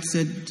him, and I had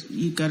said,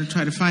 "You got to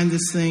try to find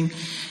this thing."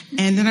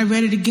 And then I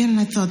read it again, and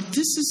I thought,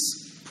 this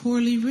is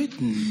poorly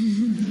written.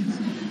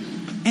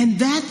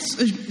 And I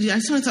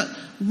sort of thought,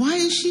 why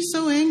is she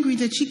so angry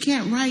that she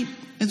can't write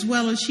as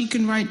well as she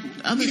can write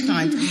other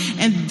times?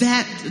 And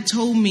that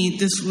told me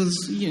this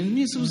was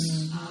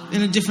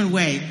in a different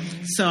way.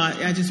 So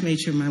I just made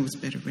sure mine was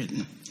better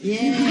written.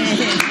 Yeah.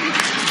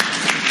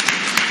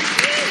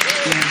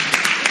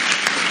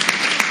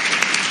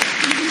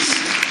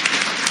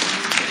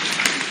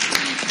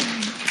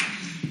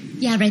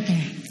 Yeah, right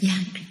there. Yeah.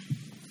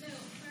 So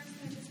first,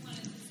 I just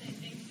wanted to say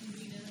thank you,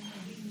 Rita, for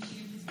being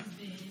here. This has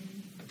been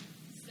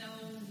so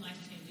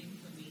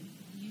life-changing for me,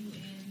 you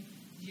and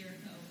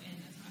Jericho and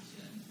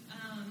Natasha.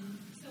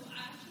 So I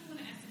actually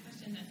want to ask a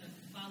question that's a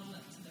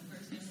follow-up to the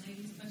first young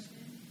lady's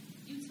question.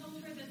 You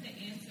told her that the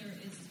answer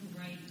is to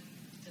write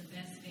the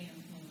best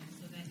damn poem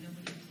so that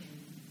nobody can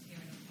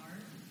tear it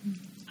apart.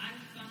 I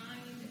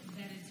find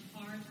that it's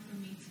hard for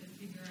me to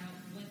figure out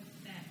what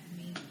that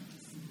means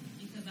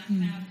because I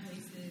have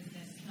voices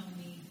that tell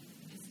me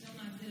it's still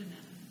not good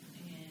enough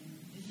and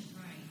isn't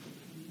right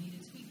and you need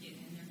to tweak it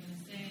and they're going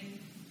to say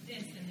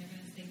this and they're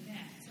going to say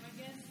that. So I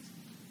guess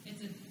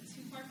it's a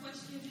two-part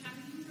question. How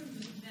do you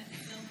remove that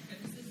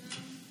self-criticism?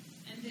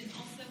 And then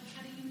also,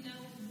 how do you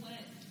know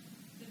what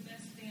the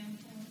best damn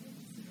poem is?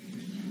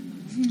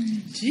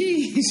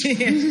 Geez.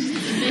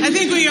 I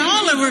think we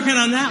all are working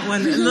on that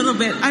one a little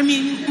bit. I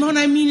mean, what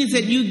I mean is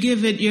that you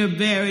give it your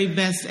very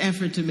best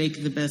effort to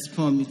make the best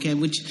poem you can,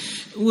 which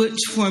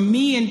for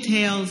me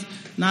entails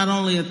not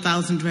only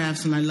 1,000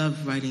 drafts, and I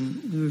love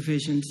writing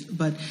revisions,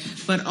 but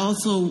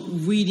also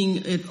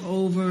reading it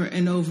over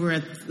and over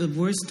at the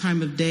worst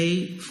time of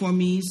day for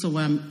me. So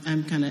I'm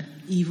kind of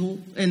evil,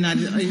 and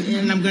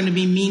I'm going to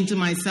be mean to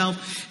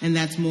myself, and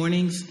that's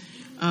mornings.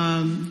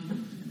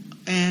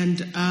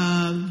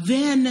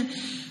 Then,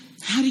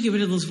 how do you get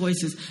rid of those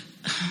voices?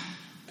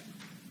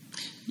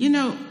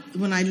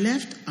 When I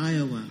left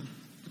Iowa,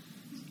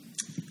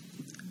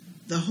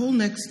 the whole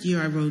next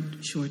year I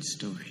wrote short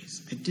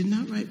stories. I did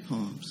not write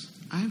poems.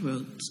 I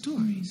wrote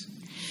stories.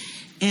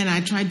 And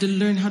I tried to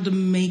learn how to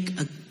make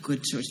a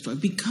good short story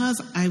because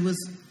I was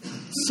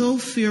so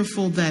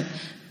fearful that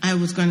I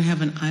was going to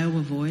have an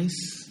Iowa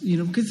voice,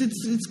 because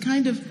it's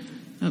kind of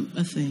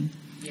a thing.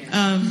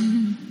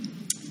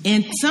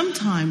 And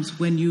sometimes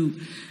when you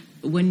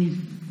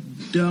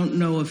don't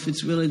know if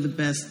it's really the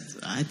best,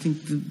 I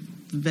think the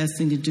best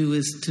thing to do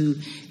is to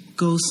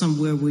go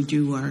somewhere where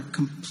you are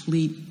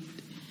complete,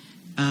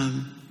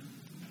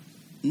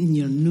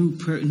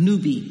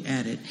 newbie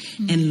at it,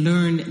 and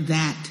learn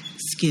that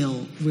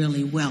skill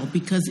really well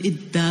because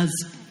it does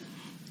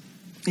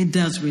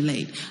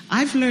relate.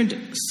 I've learned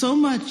so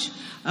much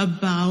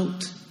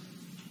about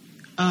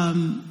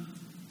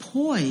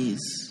poise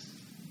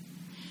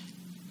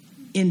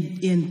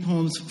in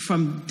poems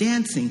from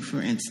dancing,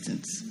 for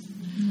instance.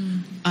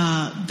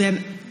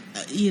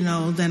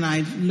 Then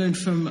I've learned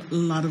from a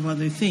lot of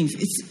other things.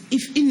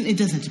 It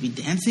doesn't have to be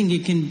dancing.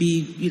 It can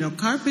be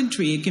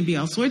carpentry. It can be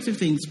all sorts of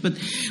things. But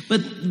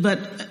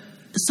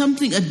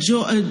something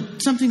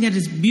that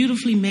is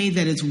beautifully made,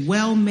 that is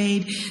well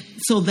made,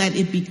 so that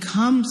it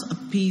becomes a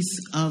piece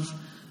of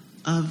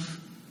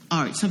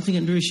art, something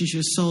that nourishes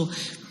your soul.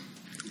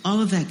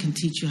 All of that can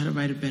teach you how to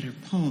write a better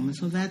poem, and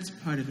so that's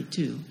part of it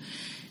too.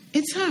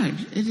 It's hard.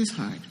 It is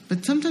hard.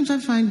 But sometimes I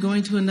find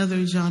going to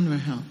another genre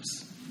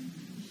helps.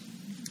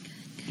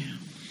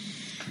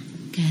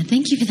 Good.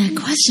 Thank you for that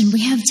question.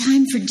 We have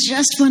time for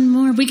just one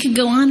more. We could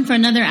go on for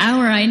another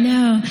hour, I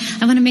know.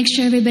 I want to make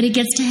sure everybody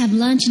gets to have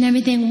lunch and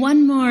everything.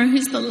 One more.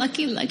 Who's the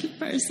lucky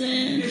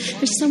person?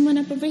 There's someone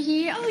up over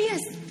here. Oh,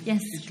 yes.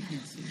 Yes.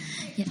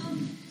 Yeah.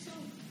 So,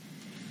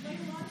 like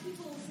a lot of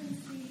people since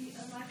the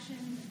election,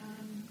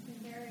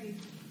 been very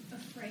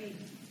afraid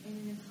and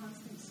in a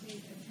constant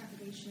state of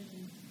trepidation,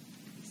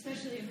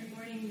 especially every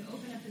morning you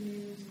open up the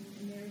news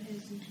and there it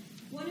is. And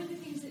one of the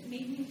things that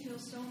made me feel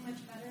so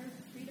much better,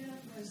 Rita,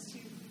 was to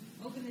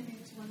open the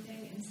news one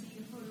day and see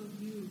a photo of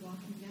you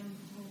walking down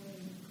the hallway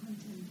with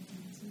Clinton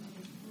and some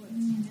other poets.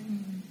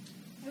 And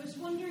I was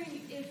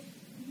wondering if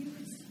you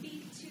could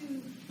speak to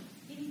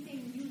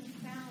anything you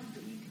found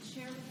that you could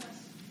share with us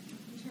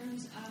in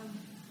terms of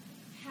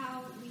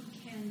how we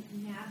can can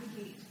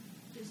navigate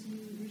this new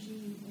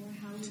regime, or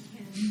how we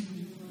can,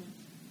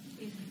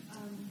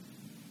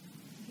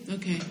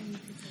 Okay.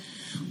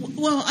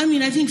 Well, I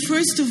mean, I think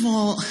first of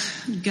all,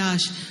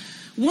 gosh,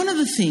 one of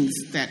the things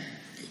that...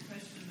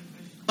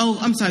 Oh,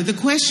 I'm sorry. The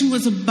question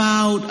was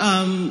about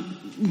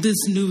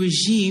this new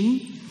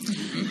regime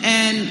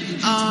and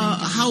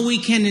how we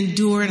can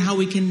endure and how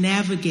we can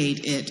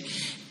navigate it.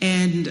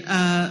 And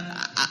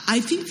I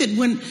think that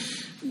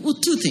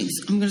two things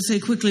I'm going to say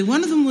quickly.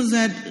 One of them was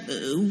that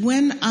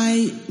when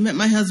I met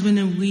my husband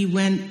and we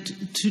went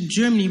to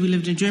Germany, we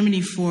lived in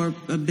Germany for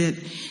a bit,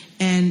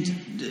 and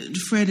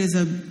Fred is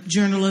a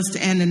journalist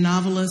and a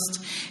novelist,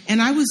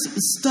 and I was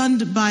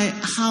stunned by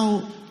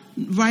how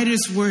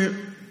writers were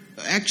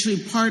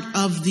actually part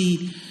of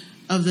the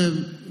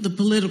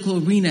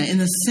political arena, in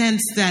the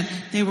sense that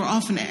they were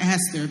often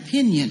asked their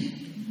opinion.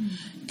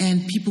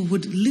 And people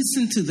would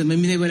listen to them. I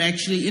mean, they would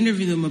actually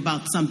interview them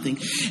about something.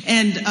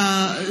 And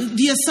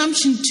the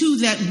assumption, too,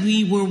 that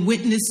we were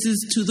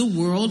witnesses to the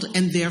world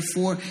and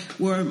therefore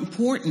were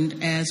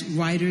important as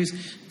writers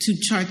to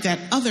chart that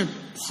other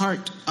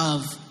part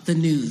of the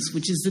news,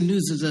 which is the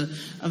news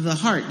of the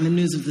heart and the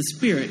news of the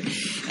spirit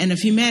and of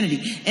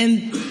humanity.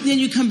 And then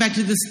you come back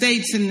to the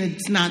States and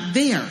it's not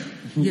there.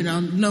 You know,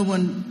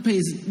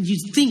 you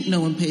think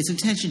no one pays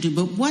attention to.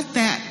 But what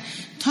that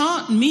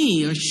taught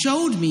me or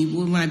showed me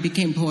when I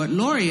became poet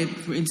laureate,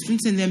 for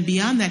instance, and then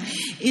beyond that,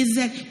 is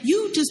that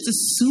you just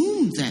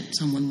assume that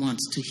someone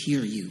wants to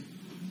hear you.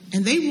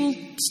 And they will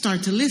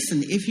start to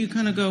listen. If you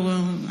kind of go,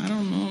 well, I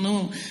don't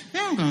know,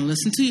 they're not going to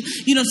listen to you.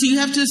 You know, so you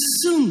have to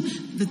assume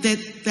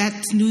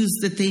that's news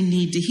that they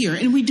need to hear.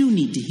 And we do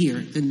need to hear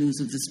the news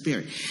of the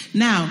spirit.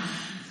 Now,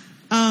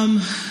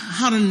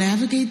 how to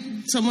navigate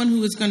someone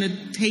who is going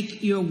to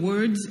take your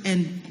words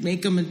and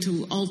make them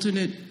into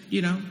alternate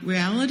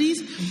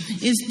realities,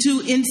 is to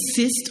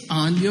insist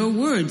on your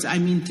words. I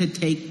mean, to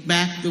take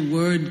back the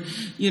word,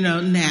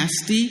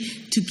 nasty,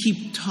 to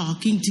keep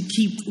talking, to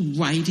keep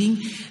writing.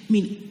 I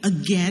mean,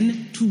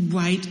 again, to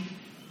write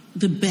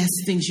the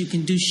best things you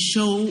can do.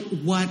 Show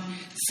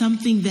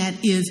something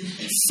that is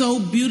so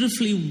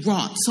beautifully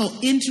wrought, so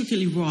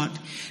intricately wrought,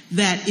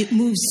 that it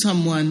moves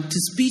someone to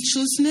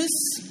speechlessness.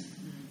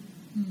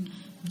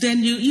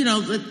 Then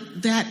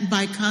that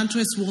by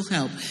contrast will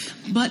help.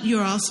 But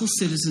you're also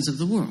citizens of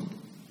the world.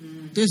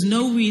 There's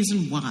no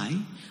reason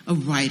why a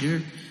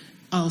writer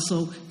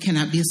also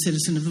cannot be a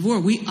citizen of the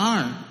world. We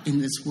are in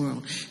this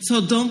world.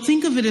 So don't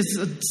think of it as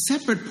a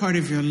separate part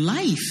of your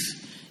life.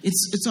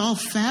 It's all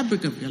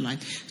fabric of your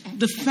life.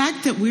 The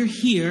fact that we're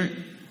here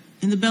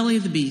in the belly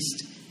of the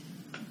beast,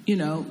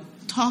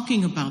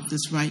 talking about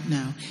this right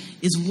now,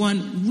 is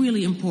one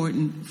really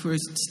important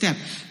first step.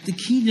 The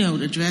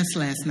keynote address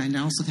last night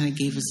also kind of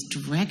gave us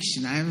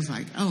direction. I was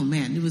like, oh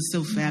man, it was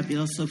so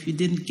fabulous. So if you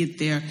didn't get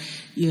there,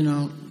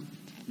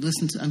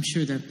 listen to, I'm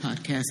sure they're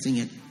podcasting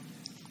it.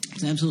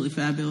 It's absolutely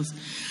fabulous.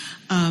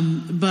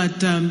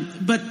 But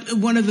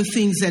one of the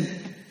things that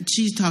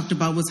she talked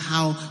about was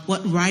how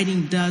what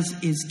writing does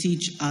is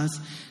teach us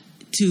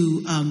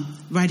to,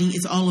 writing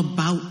is all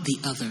about the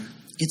other.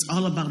 It's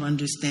all about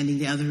understanding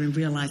the other and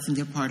realizing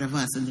they're part of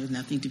us and there's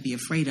nothing to be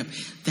afraid of.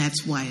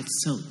 That's why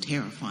it's so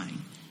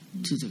terrifying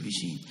to the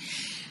regime.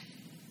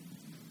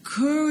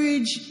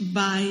 Courage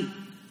by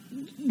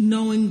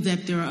knowing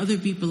that there are other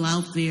people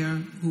out there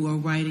who are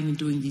writing and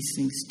doing these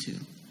things too.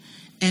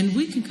 And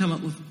we can come up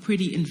with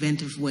pretty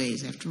inventive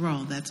ways. After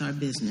all, that's our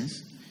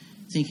business.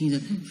 Thinking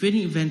of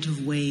pretty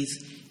inventive ways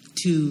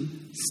to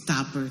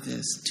stopper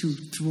this, to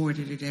thwart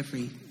it at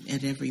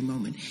every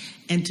moment,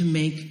 and to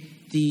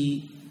make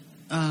the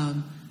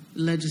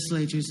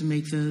legislators, and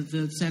make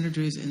the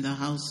senators in the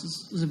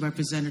houses of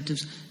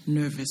representatives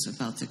nervous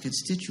about their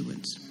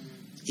constituents.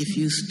 If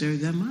you stir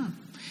them up,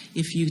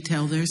 if you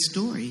tell their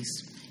stories,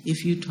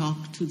 if you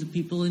talk to the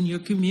people in your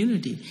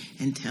community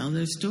and tell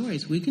their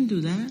stories, we can do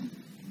that.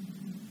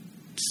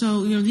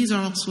 So, these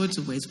are all sorts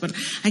of ways. But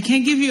I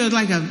can't give you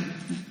like a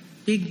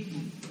big,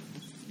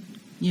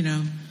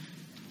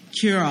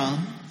 cure-all.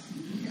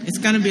 It's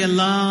going to be a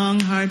long,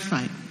 hard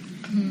fight.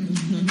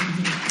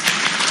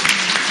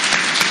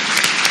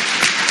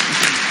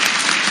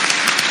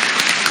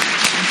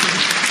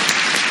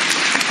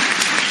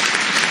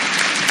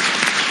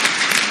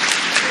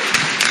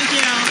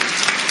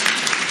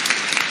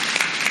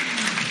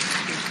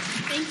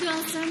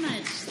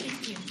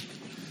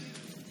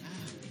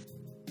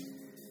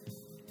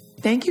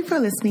 Thank you for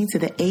listening to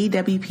the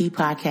AWP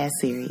podcast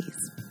series.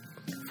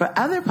 For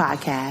other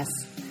podcasts,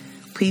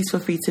 please feel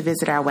free to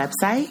visit our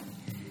website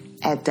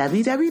at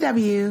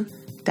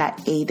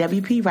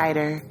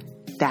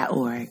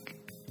www.awpwriter.org.